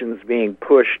solutions being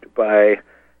pushed by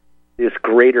this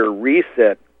Greater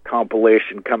Reset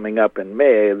compilation coming up in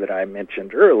May that I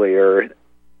mentioned earlier.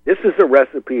 This is a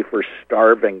recipe for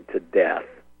starving to death.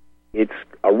 It's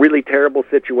a really terrible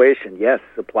situation. Yes,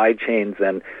 supply chains,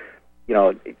 and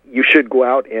you should go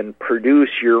out and produce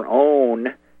your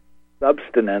own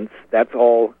subsistence. That's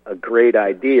all a great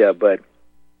idea, but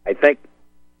I think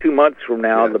 2 months from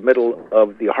now, the middle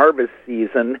of the harvest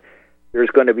season, there's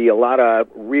going to be a lot of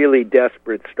really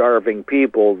desperate, starving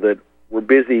people that were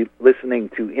busy listening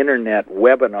to internet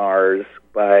webinars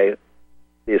by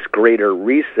this Greater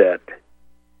Reset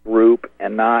group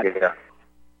and not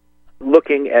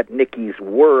looking at Nikki's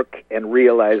work and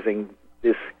realizing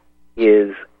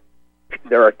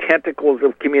there are tentacles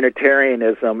of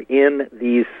communitarianism in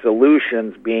these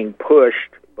solutions being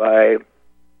pushed by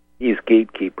these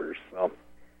gatekeepers. So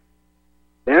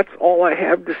that's all I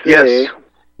have to say.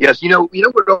 Yes. You know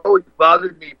what always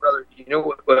bothered me, brother? You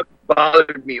know what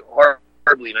bothered me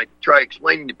horribly, and I try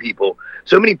explaining to people.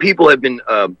 So many people have been,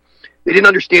 they didn't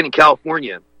understand in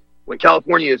California, when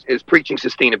California is preaching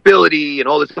sustainability and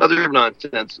all this other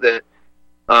nonsense, that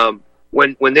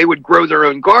when they would grow their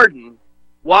own garden,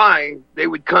 why they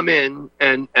would come in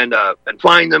and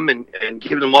find them and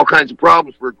give them all kinds of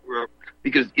problems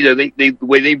because they the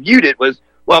way they viewed it was,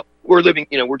 well, we're living,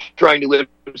 we're trying to live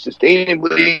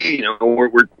sustainably,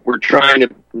 we're trying to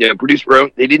produce our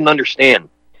own. They didn't understand.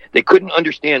 They couldn't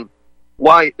understand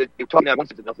why they were talking about one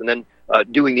sense and then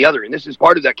doing the other. And this is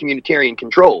part of that communitarian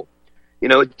control.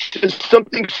 It's just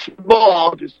something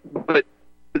small, but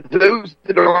those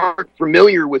that aren't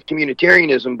familiar with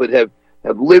communitarianism but have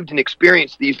lived and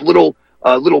experienced these little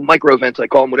micro events, I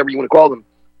call them, whatever you want to call them,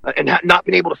 and not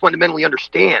been able to fundamentally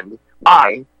understand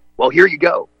why. Well, here you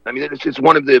go. I mean, it's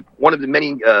one of the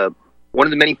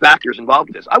many factors involved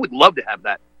in this. I would love to have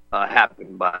that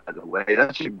happen. By the way,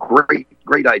 that's a great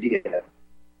idea.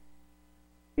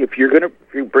 If you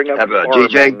bring up farming,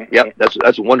 JJ, yep,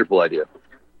 that's a wonderful idea.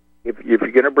 If you're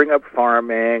going to bring up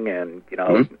farming and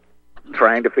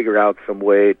trying to figure out some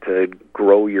way to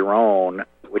grow your own,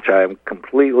 which I'm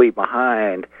completely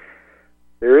behind,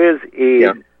 there is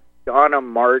a Donna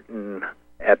Martin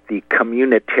at the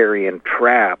Communitarian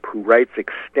Trap who writes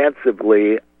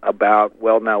extensively about,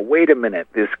 well, now wait a minute,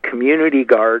 this community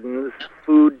gardens,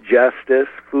 food justice,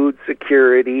 food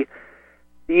security,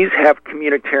 these have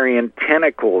communitarian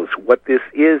tentacles. What this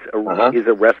is a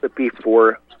recipe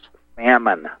for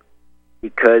famine,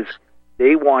 because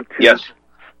they want to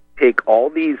take all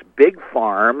these big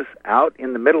farms out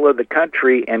in the middle of the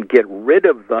country and get rid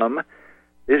of them.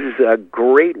 This is a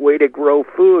great way to grow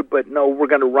food, but no, we're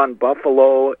going to run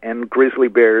buffalo and grizzly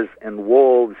bears and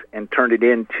wolves and turn it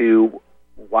into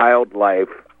wildlife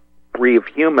free of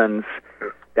humans.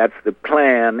 That's the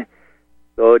plan.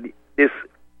 So this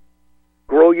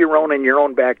grow your own in your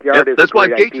own backyard is a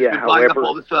great idea. However, that's why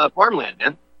all this farmland,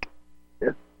 man.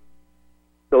 Yeah.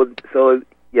 So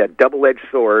double-edged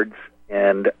swords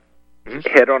and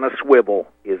head on a swivel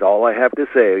is all I have to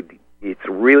say. It's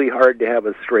really hard to have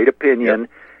a straight opinion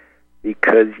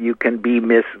because you can be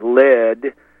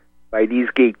misled by these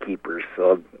gatekeepers.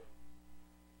 So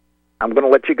I'm going to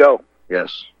let you go.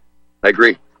 Yes, I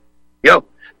agree.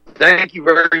 Thank you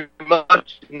very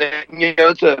much.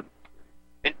 It's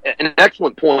an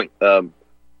excellent point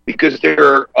because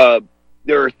there are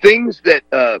things that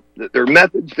there are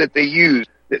methods that they use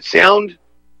that sound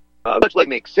much like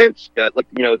make sense.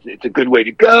 It's a good way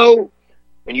to go.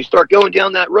 And you start going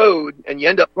down that road, and you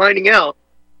end up finding out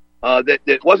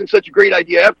that wasn't such a great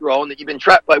idea after all, and that you've been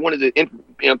trapped by one of the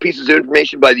pieces of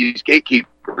information by these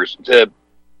gatekeepers.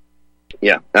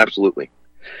 Yeah, absolutely.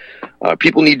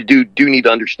 People need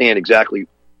to understand exactly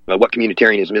what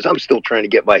communitarianism is. I'm still trying to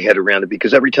get my head around it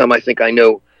because every time I think I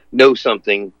know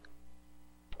something,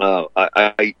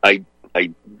 I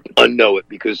unknow it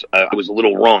because I was a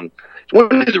little wrong. It's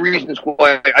one of the reasons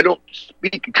why I don't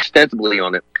speak extensively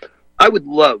on it. I'd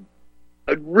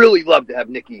really love to have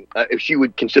Nikki, if she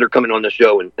would consider coming on the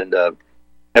show and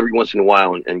every once in a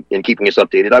while and keeping us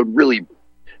updated.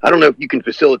 I don't know if you can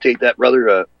facilitate that,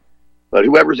 brother, but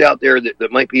whoever's out there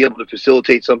that might be able to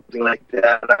facilitate something like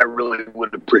that, I really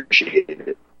would appreciate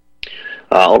it.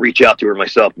 I'll reach out to her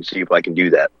myself and see if I can do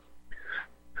that.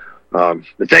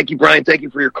 But thank you, Brian. Thank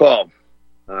you for your call.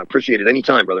 Appreciate it.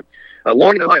 Anytime, brother.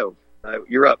 Lauren in Ohio,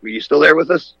 you're up. Are you still there with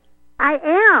us? I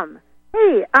am.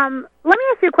 Hey, let me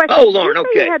ask you a question. Oh, Lauren,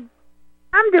 okay.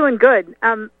 I'm doing good.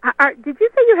 Did you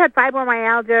say you had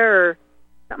fibromyalgia or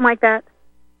something like that?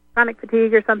 Chronic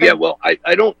fatigue or something? Yeah, well,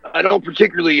 I don't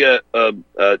particularly, I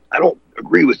don't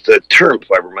agree with the term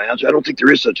fibromyalgia. I don't think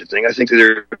there is such a thing. I think that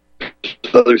there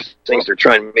are other things they're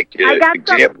trying to make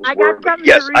examples for. But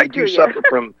yes, I do suffer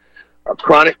from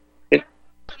chronic.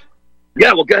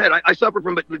 Yeah, well, go ahead. I suffer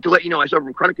from, but to let you know, I suffer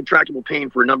from chronic contractible pain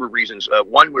for a number of reasons.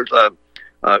 One was,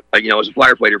 I was a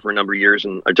firefighter for a number of years,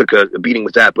 and I took a beating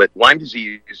with that. But Lyme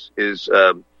disease is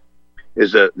the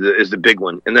big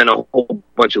one, and then a whole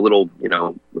bunch of little,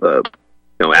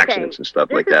 accidents and stuff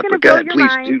like that. But go ahead,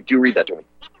 please do read that to me.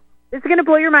 This is going to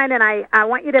blow your mind, and I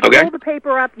want you to pull the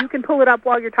paper up. You can pull it up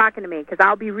while you're talking to me because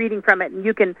I'll be reading from it, and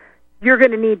you're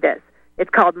going to need this. It's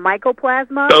called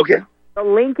Mycoplasma. Okay. The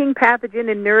Linking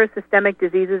Pathogen in Neurosystemic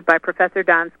Diseases by Professor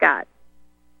Don Scott.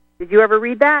 Did you ever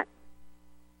read that?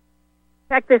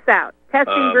 Check this out.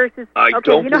 Testing versus... I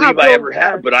don't believe I ever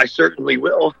have, but I certainly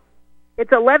will.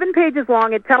 It's 11 pages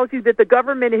long. It tells you that the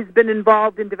government has been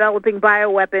involved in developing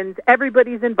bioweapons.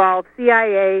 Everybody's involved.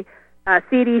 CIA,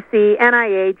 CDC,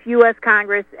 NIH, U.S.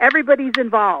 Congress. Everybody's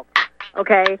involved,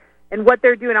 okay? And what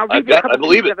they're doing. I'll read you a couple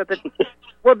pieces of it. But,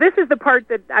 well, this is the part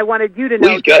that I wanted you to know.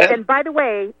 Please, go ahead. And by the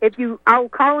way, I'll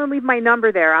call and leave my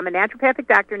number there. I'm a naturopathic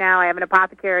doctor now. I have an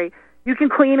apothecary. You can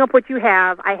clean up what you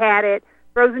have. I had it.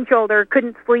 Frozen shoulder,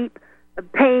 couldn't sleep,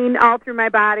 pain all through my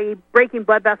body, breaking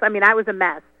blood vessels. I mean, I was a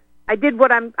mess. I did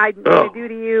what I'm going to do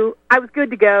to you. I was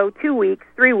good to go. 2 weeks,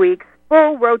 3 weeks,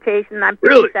 full rotation. I'm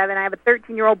 57. Really? I have a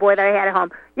 13-year-old boy that I had at home.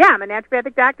 Yeah, I'm a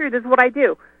naturopathic doctor. This is what I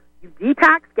do. You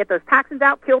detox, get those toxins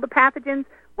out, kill the pathogens.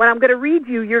 When I'm going to read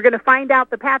you, you're going to find out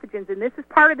the pathogens, and this is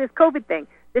part of this COVID thing.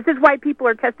 This is why people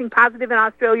are testing positive in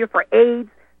Australia for AIDS.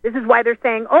 This is why they're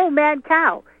saying, oh, mad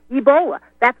cow, Ebola.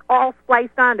 That's all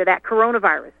spliced onto that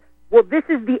coronavirus. Well, this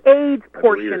is the AIDS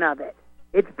portion of it.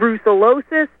 It's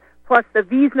brucellosis plus the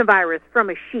Wiesn virus from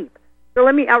a sheep. So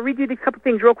I'll read you a couple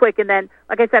things real quick, and then,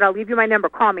 like I said, I'll leave you my number.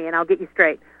 Call me, and I'll get you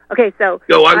straight. Okay, so...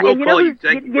 No, I will call you.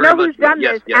 You know who's done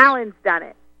this? Yes. Alan's done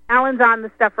it. Alan's on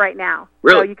the stuff right now.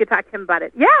 Really? So you could talk to him about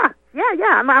it. Yeah.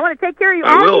 I want to take care of you.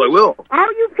 I will.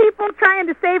 All you people trying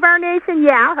to save our nation,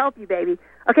 I'll help you, baby.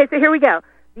 Okay, so here we go.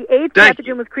 The AIDS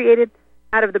pathogen was created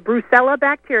out of the Brucella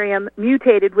bacterium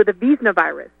mutated with a Wiesn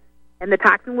virus, and the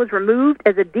toxin was removed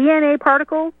as a DNA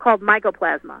particle called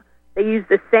mycoplasma. They used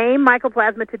the same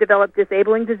mycoplasma to develop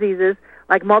disabling diseases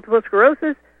like multiple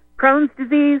sclerosis, Crohn's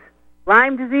disease,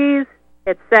 Lyme disease,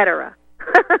 etc.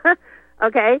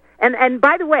 Okay? And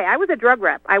by the way, I was a drug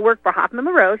rep. I worked for Hoffman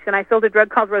LaRoche, and I sold a drug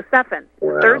called Rocephin,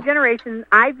 third-generation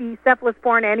IV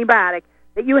cephalosporin antibiotic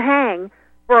that you hang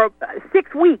for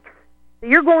 6 weeks. So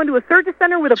you're going to a surgery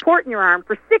center with a port in your arm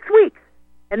for 6 weeks.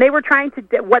 And they were trying to,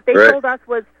 what they told us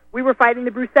was we were fighting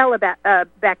the Brucella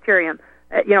bacterium,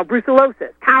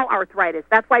 brucellosis, cow arthritis.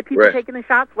 That's why people are taking the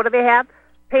shots. What do they have?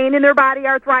 Pain in their body,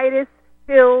 arthritis,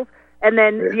 pills. And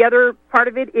then the other part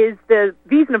of it is the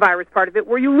Wiesn virus part of it,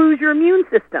 where you lose your immune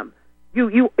system.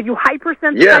 You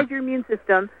hypersensitize your immune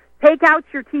system, take out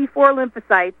your T4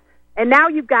 lymphocytes, and now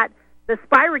you've got the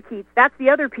spirochetes. That's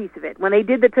the other piece of it. When they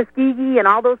did the Tuskegee and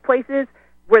all those places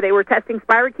where they were testing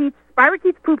spirochetes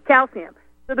poop calcium.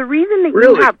 So the reason that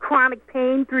you have chronic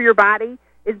pain through your body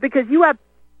is because you have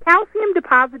calcium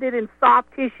deposited in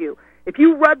soft tissue. If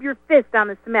you rub your fist on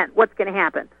the cement, what's going to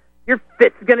happen? Your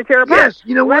fist is going to tear apart. Yes,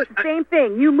 you know what? That's the same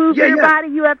thing. You move your body,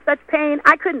 you have such pain.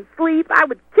 I couldn't sleep. I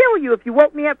would kill you if you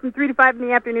woke me up from 3 to 5 in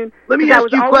the afternoon. Let me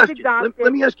ask you a question.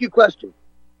 Let me ask you a question.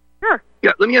 Sure.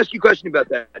 Yeah, let me ask you a question about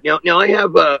that. Now I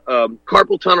have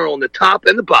carpal tunnel on the top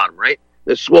and the bottom, right?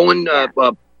 The swollen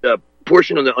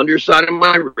portion on the underside of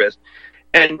my wrist.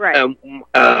 And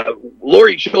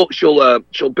Lori,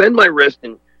 she'll bend my wrist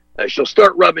and she'll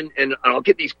start rubbing, and I'll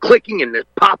get these clicking and this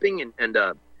popping and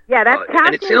that's calcium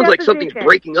and it sounds like something's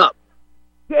breaking up.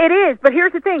 It is, but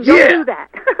here's the thing. Don't do that.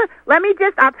 Let me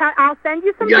just, I'll send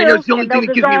you some pills. Yeah, I know it's the only thing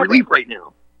that gives me relief right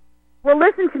now. Well,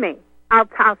 listen to me.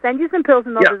 I'll send you some pills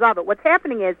and they'll dissolve it. What's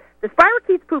happening is the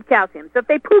spirochetes poop calcium. So if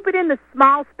they poop it in the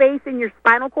small space in your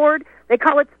spinal cord, they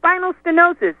call it spinal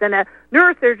stenosis, and a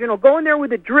neurosurgeon will go in there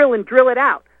with a drill and drill it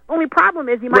out. Only problem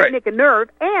is you might nick a nerve,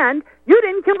 and you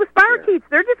didn't kill the spirochetes.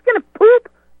 They're just going to poop,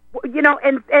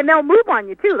 and they'll move on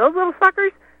you too. Those little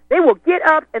suckers, they will get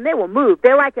up and they will move.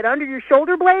 They like it under your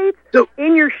shoulder blades,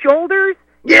 in your shoulders,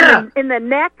 in the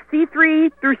neck, C3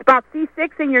 through about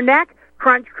C6 in your neck.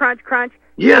 Crunch, crunch, crunch.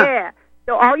 Yeah.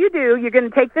 So all you do, you're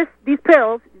going to take these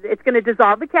pills. It's going to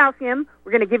dissolve the calcium.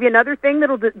 We're going to give you another thing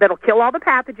that'll kill all the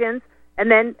pathogens,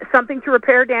 and then something to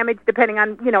repair damage. Depending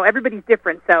on everybody's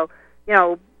different. So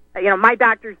my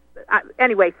doctor's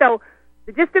anyway. So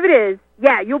the gist of it is,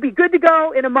 you'll be good to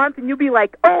go in a month, and you'll be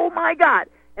like, oh my God.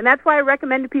 And that's why I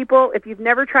recommend to people, if you've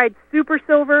never tried Super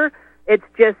Silver, it's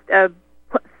just a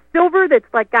silver that's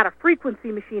got a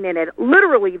frequency machine in it. It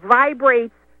literally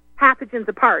vibrates pathogens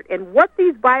apart. And what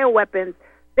these bioweapons,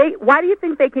 why do you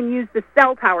think they can use the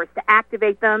cell towers to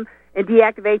activate them and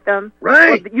deactivate them?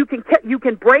 Right. Well, you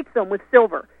can break them with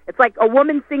silver. It's like a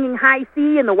woman singing High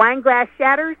C and the wine glass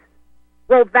shatters.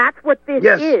 Well, that's what this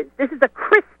is. This is a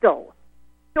crystal.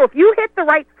 So if you hit the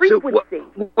right frequency...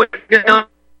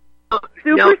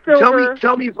 Silver.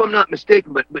 Tell me if I'm not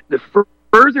mistaken, but the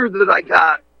further that I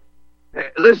got...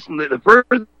 the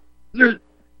further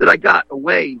that I got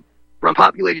away from a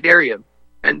populated area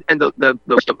and the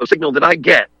signal that I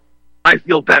get, I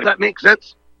feel better. Does that make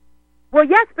sense? Well,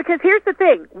 yes, because here's the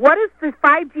thing. What is the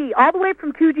 5G, all the way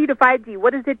from 2G to 5G,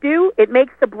 what does it do? It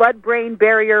makes the blood-brain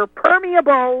barrier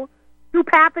permeable to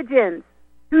pathogens,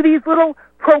 to these little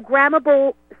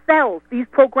programmable cells, these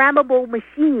programmable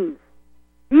machines.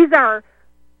 These are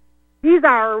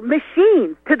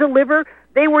machines to deliver.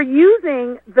 They were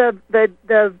using the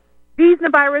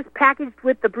Wiesn virus packaged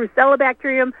with the Brucella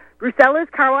bacterium. Brucella is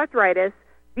cow arthritis.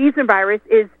 Wiesn virus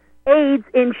is AIDS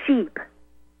in sheep.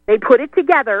 They put it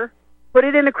together, put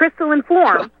it in a crystalline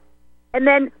form, and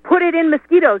then put it in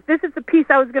mosquitoes. This is the piece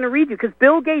I was going to read you, because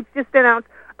Bill Gates just announced,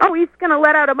 he's going to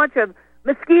let out a bunch of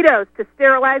mosquitoes to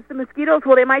sterilize the mosquitoes.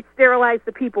 Well, they might sterilize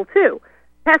the people, too.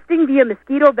 Testing via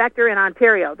mosquito vector in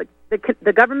Ontario.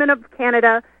 The government of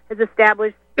Canada has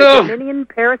established the Dominion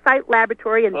Parasite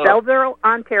Laboratory in Belleville,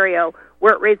 Ontario,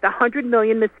 where it raised 100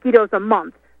 million mosquitoes a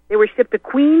month. They were shipped to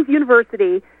Queen's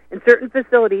University and certain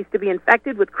facilities to be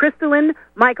infected with crystalline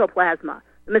mycoplasma.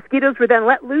 The mosquitoes were then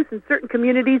let loose in certain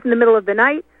communities in the middle of the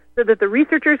night so that the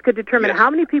researchers could determine how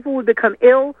many people would become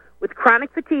ill with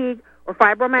chronic fatigue or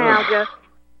fibromyalgia,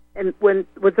 and when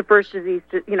was the first disease,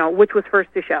 which was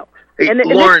first to show. Hey, and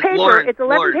Lauren, this paper, Lauren, it's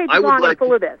 11 pages long and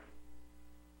full of this.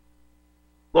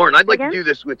 Lauren, I'd like to do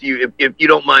this with you if you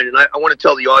don't mind, and I want to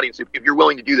tell the audience if you're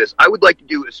willing to do this. I would like to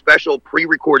do a special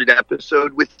pre-recorded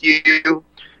episode with you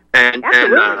and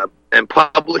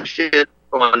publish it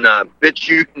on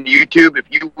BitChute and YouTube. If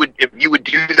you would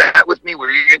do that with me,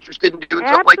 were you interested in doing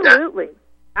something like that? Absolutely,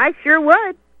 I sure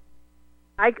would.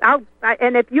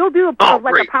 And if you'll do a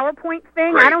PowerPoint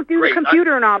thing, I don't do the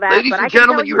computer and all that. Ladies and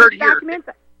gentlemen, you heard it here.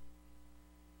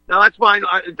 No, that's fine.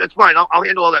 That's fine. I'll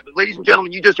handle all that. But ladies and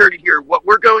gentlemen, you just heard it here. What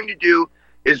we're going to do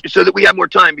is, so that we have more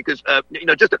time, because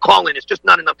just a call in is just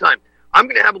not enough time. I'm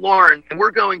going to have Lauren, and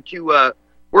we're going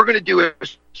to do a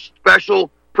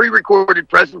special pre-recorded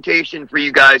presentation for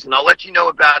you guys, and I'll let you know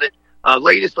about it.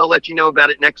 Latest, I'll let you know about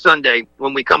it next Sunday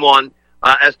when we come on,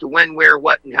 as to when, where,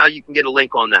 what, and how you can get a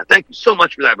link on that. Thank you so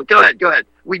much for that. But go ahead.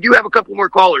 We do have a couple more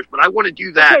callers, but I want to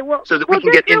do that so that we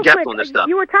can get in-depth on this stuff.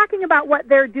 You were talking about what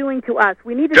they're doing to us.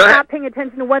 We need to stop paying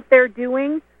attention to what they're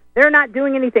doing. They're not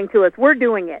doing anything to us. We're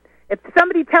doing it. If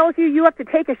somebody tells you have to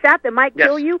take a shot that might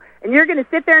kill you, and you're going to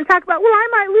sit there and talk about, well, I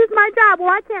might lose my job. Well,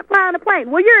 I can't fly on a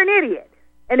plane. Well, you're an idiot.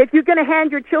 And if you're going to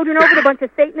hand your children over to a bunch of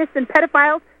Satanists and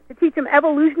pedophiles to teach them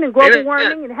evolution and global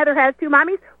warming and Heather has two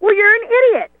mommies, well, you're an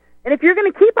idiot. And if you're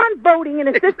going to keep on voting in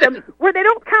a system where they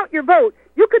don't count your vote,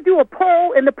 you could do a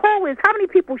poll, and the poll is how many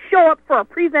people show up for a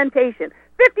presentation.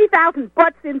 50,000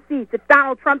 butts in seats if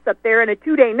Donald Trump's up there in a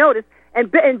 2-day notice,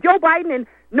 and Joe Biden and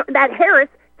that Harris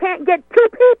can't get 2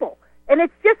 people. And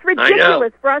it's just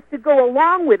ridiculous for us to go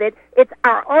along with it. It's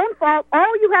our own fault.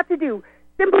 All you have to do,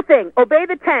 simple thing, obey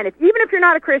the 10. Even if you're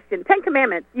not a Christian, 10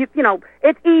 Commandments,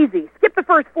 it's easy. Skip the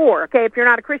first 4, okay? If you're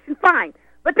not a Christian, fine.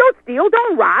 But don't steal,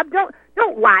 don't rob, don't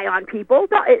lie on people.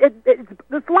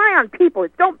 It's lie on people.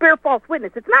 It's don't bear false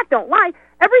witness. It's not don't lie.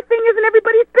 Everything isn't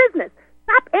everybody's business.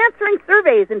 Stop answering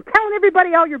surveys and telling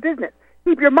everybody all your business.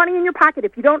 Keep your money in your pocket.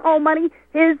 If you don't owe money,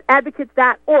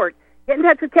 hisadvocates.org. Get in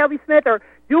touch with Kelby Smith or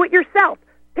do it yourself.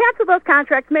 Cancel those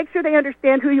contracts. Make sure they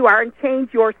understand who you are and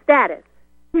change your status.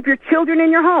 Keep your children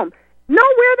in your home. Know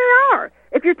where they are.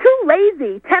 If you're too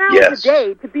lazy 10 hours a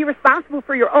day to be responsible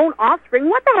for your own offspring,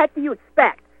 what the heck do you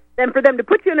expect? Then for them to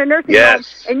put you in a nursing home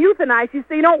and euthanize you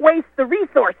so you don't waste the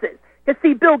resources. Because,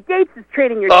 see, Bill Gates is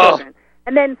training your children.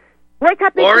 And then wake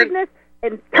up in business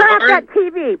and turn off that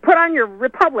TV. Put on your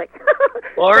Republic.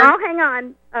 Lauren, so I'll hang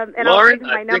on, and Lauren, I'll give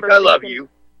you my number. I love you.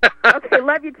 Okay,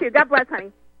 love you too. God bless,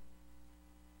 honey.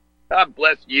 God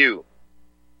bless you.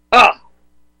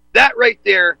 That right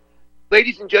there,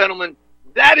 ladies and gentlemen,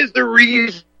 that is the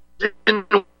reason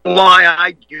why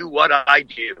I do what I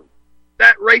do.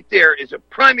 That right there is a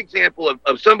prime example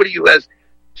of somebody who has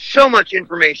so much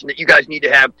information that you guys need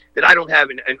to have that I don't have,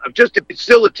 and just to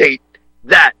facilitate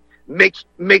that makes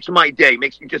my day.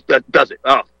 Does it.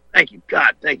 Oh, thank you,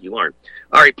 God. Thank you, Lauren.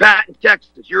 All right, Pat in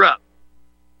Texas, you're up.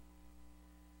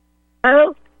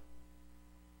 Hello.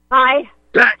 Hi.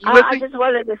 Pat, you with me? I just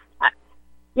wanted to.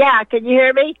 Yeah, can you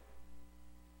hear me?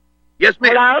 Yes,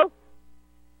 ma'am. Hello.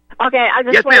 Okay, I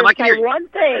just wanted to say one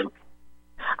thing.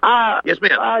 Yes,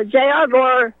 ma'am. J.R.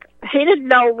 Moore, he didn't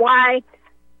know why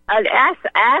an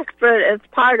aspirin is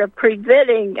part of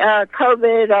preventing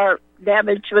COVID or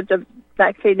damage with the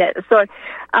vaccine. So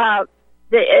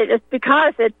it's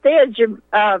because it thins your,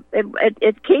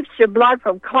 it keeps your blood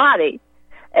from clotting.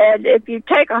 And if you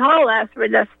take a whole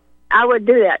aspirin, I would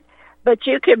do that. But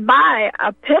you can buy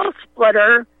a pill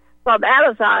splitter from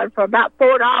Amazon for about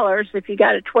 $4 if you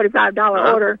got a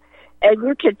 $25 order. And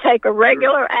you can take a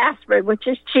regular aspirin, which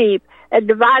is cheap, and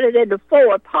divide it into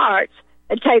 4 parts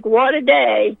and take one a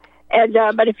day. And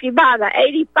but if you buy the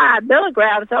 85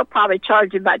 milligrams, they'll probably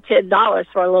charge you about $10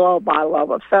 for a little old bottle of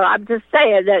them. So I'm just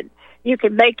saying that you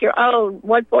can make your own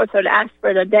 1/4 of an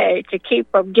aspirin a day to keep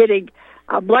from getting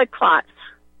blood clots.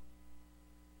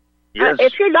 Yes,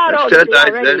 if you're not on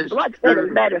already blood thinner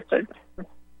medicine,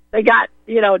 they got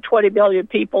 20 million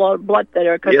people on blood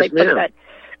thinner because they put that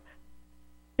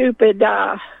stupid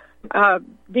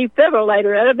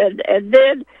defibrillator in them, and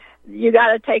then you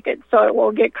got to take it so it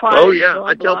won't get clotted. Oh yeah,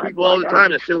 I tell people all the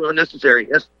time it's still unnecessary.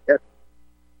 Yes.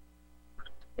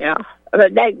 Yeah,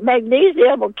 but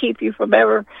magnesium will keep you from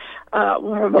ever,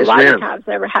 from a lot of times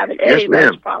ever having any of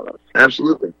those problems.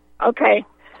 Absolutely. Okay.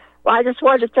 Well, I just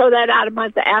wanted to throw that out. I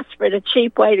wanted to ask for the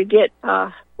cheap way to get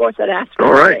Ortho aspirin.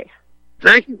 All right.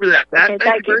 Thank you for that, Pat. Okay,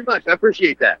 thank you very much. I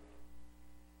appreciate that.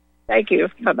 Thank you.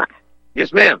 Bye-bye.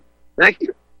 Yes, ma'am. Thank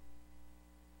you.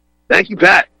 Thank you,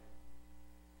 Pat.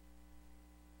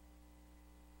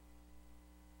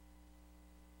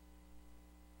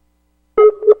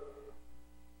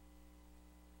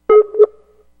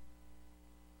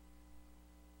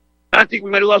 I think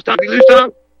we might have lost Tom. Did we lose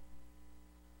Tom?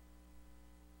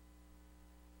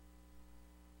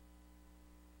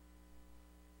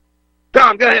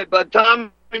 Tom, go ahead, bud.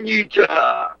 Tom in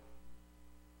Utah.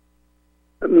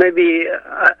 Maybe,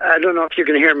 I don't know if you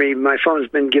can hear me. My phone's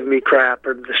been giving me crap,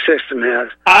 or the system has.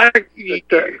 I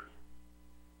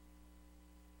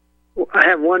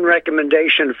have one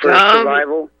recommendation for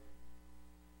survival.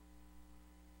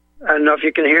 I don't know if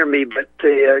you can hear me, but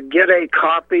get a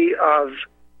copy of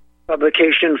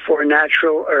Publication for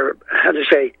Natural, or how to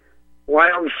say,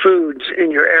 wild foods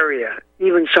in your area.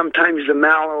 Even sometimes the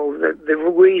mallow, the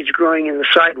weeds growing in the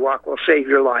sidewalk will save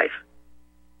your life.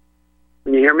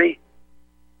 Can you hear me?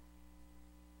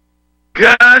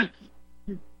 God,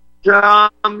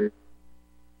 Tom,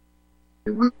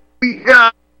 we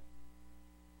got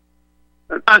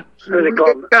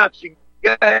you.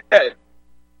 Go ahead.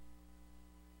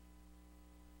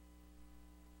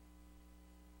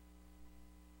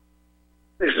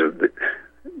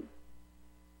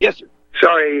 Yes, sir.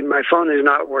 Sorry, my phone is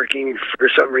not working for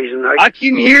some reason. I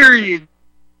can hear you.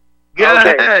 Go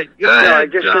ahead. Go ahead. No, I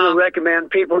just want to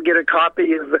recommend people get a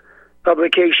copy of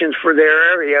Publications for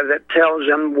their area that tells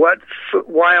them what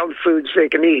wild foods they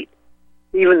can eat.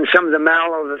 Even some of the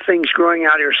mallow, the things growing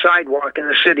out your sidewalk in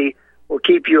the city, will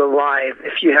keep you alive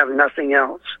if you have nothing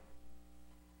else.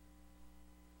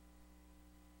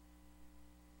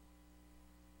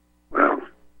 Well,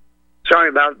 sorry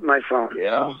about my phone.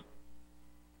 Yeah.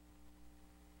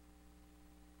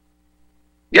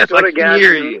 Yes, I can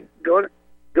hear you. Go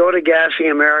to Gassy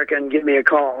America and give me a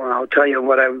call, and I'll tell you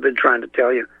what I've been trying to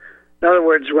tell you. In other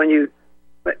words,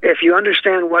 if you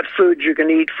understand what foods you can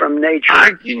eat from nature.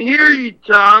 I can hear you,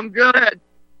 Tom. Go ahead.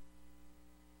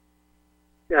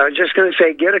 I was just going to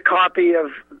say, get a copy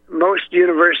of most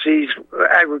universities,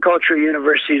 agricultural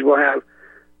universities will have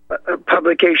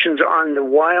publications on the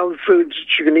wild foods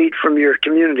that you can eat from your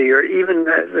community or even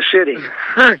the city.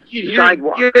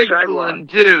 Sidewalk. One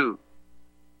too.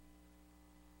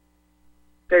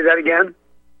 Say that again.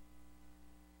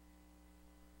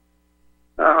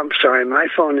 I'm sorry, my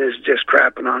phone is just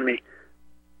crapping on me.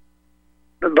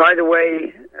 But by the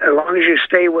way, as long as you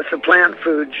stay with the plant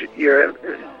foods, your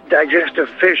digestive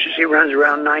efficiency runs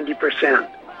around 90%.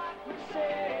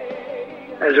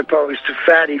 As opposed to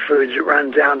fatty foods, it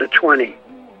runs down to 20.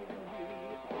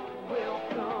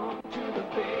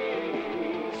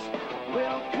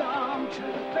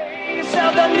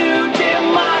 Of the new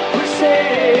democracy,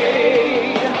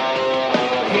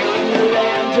 here in the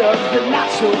land of the not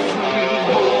so free.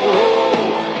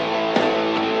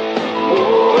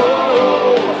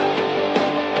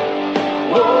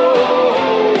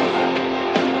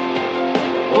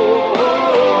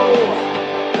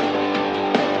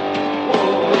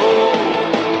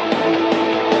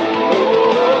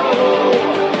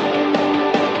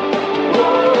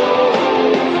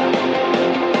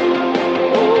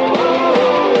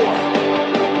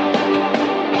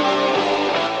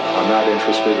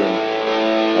 Interested in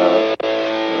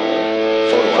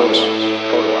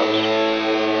photo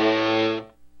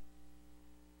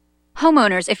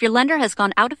Homeowners, if your lender has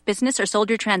gone out of business or sold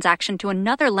your transaction to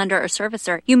another lender or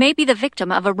servicer, you may be the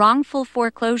victim of a wrongful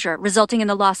foreclosure resulting in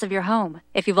the loss of your home.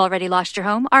 If you've already lost your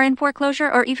home, are in foreclosure,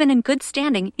 or even in good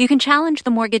standing, you can challenge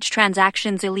the mortgage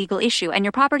transaction's illegal issue and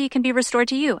your property can be restored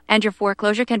to you, and your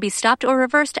foreclosure can be stopped or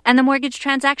reversed and the mortgage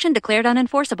transaction declared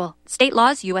unenforceable. State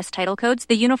laws, U.S. title codes,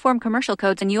 the Uniform Commercial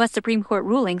Codes, and U.S. Supreme Court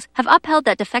rulings have upheld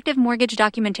that defective mortgage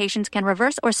documentations can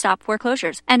reverse or stop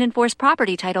foreclosures and enforce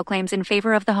property title claims in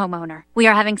favor of the homeowner. We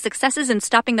are having successes in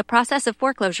stopping the process of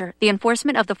foreclosure, the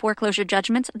enforcement of the foreclosure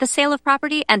judgments, the sale of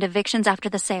property, and evictions after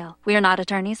the sale. We are not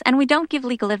attorneys, and we don't give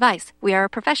legal advice. We are a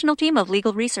professional team of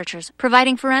legal researchers,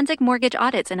 providing forensic mortgage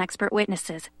audits and expert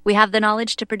witnesses. We have the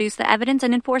knowledge to produce the evidence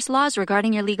and enforce laws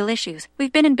regarding your legal issues.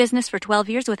 We've been in business for 12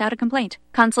 years without a complaint.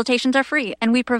 Consultations are free, and we provide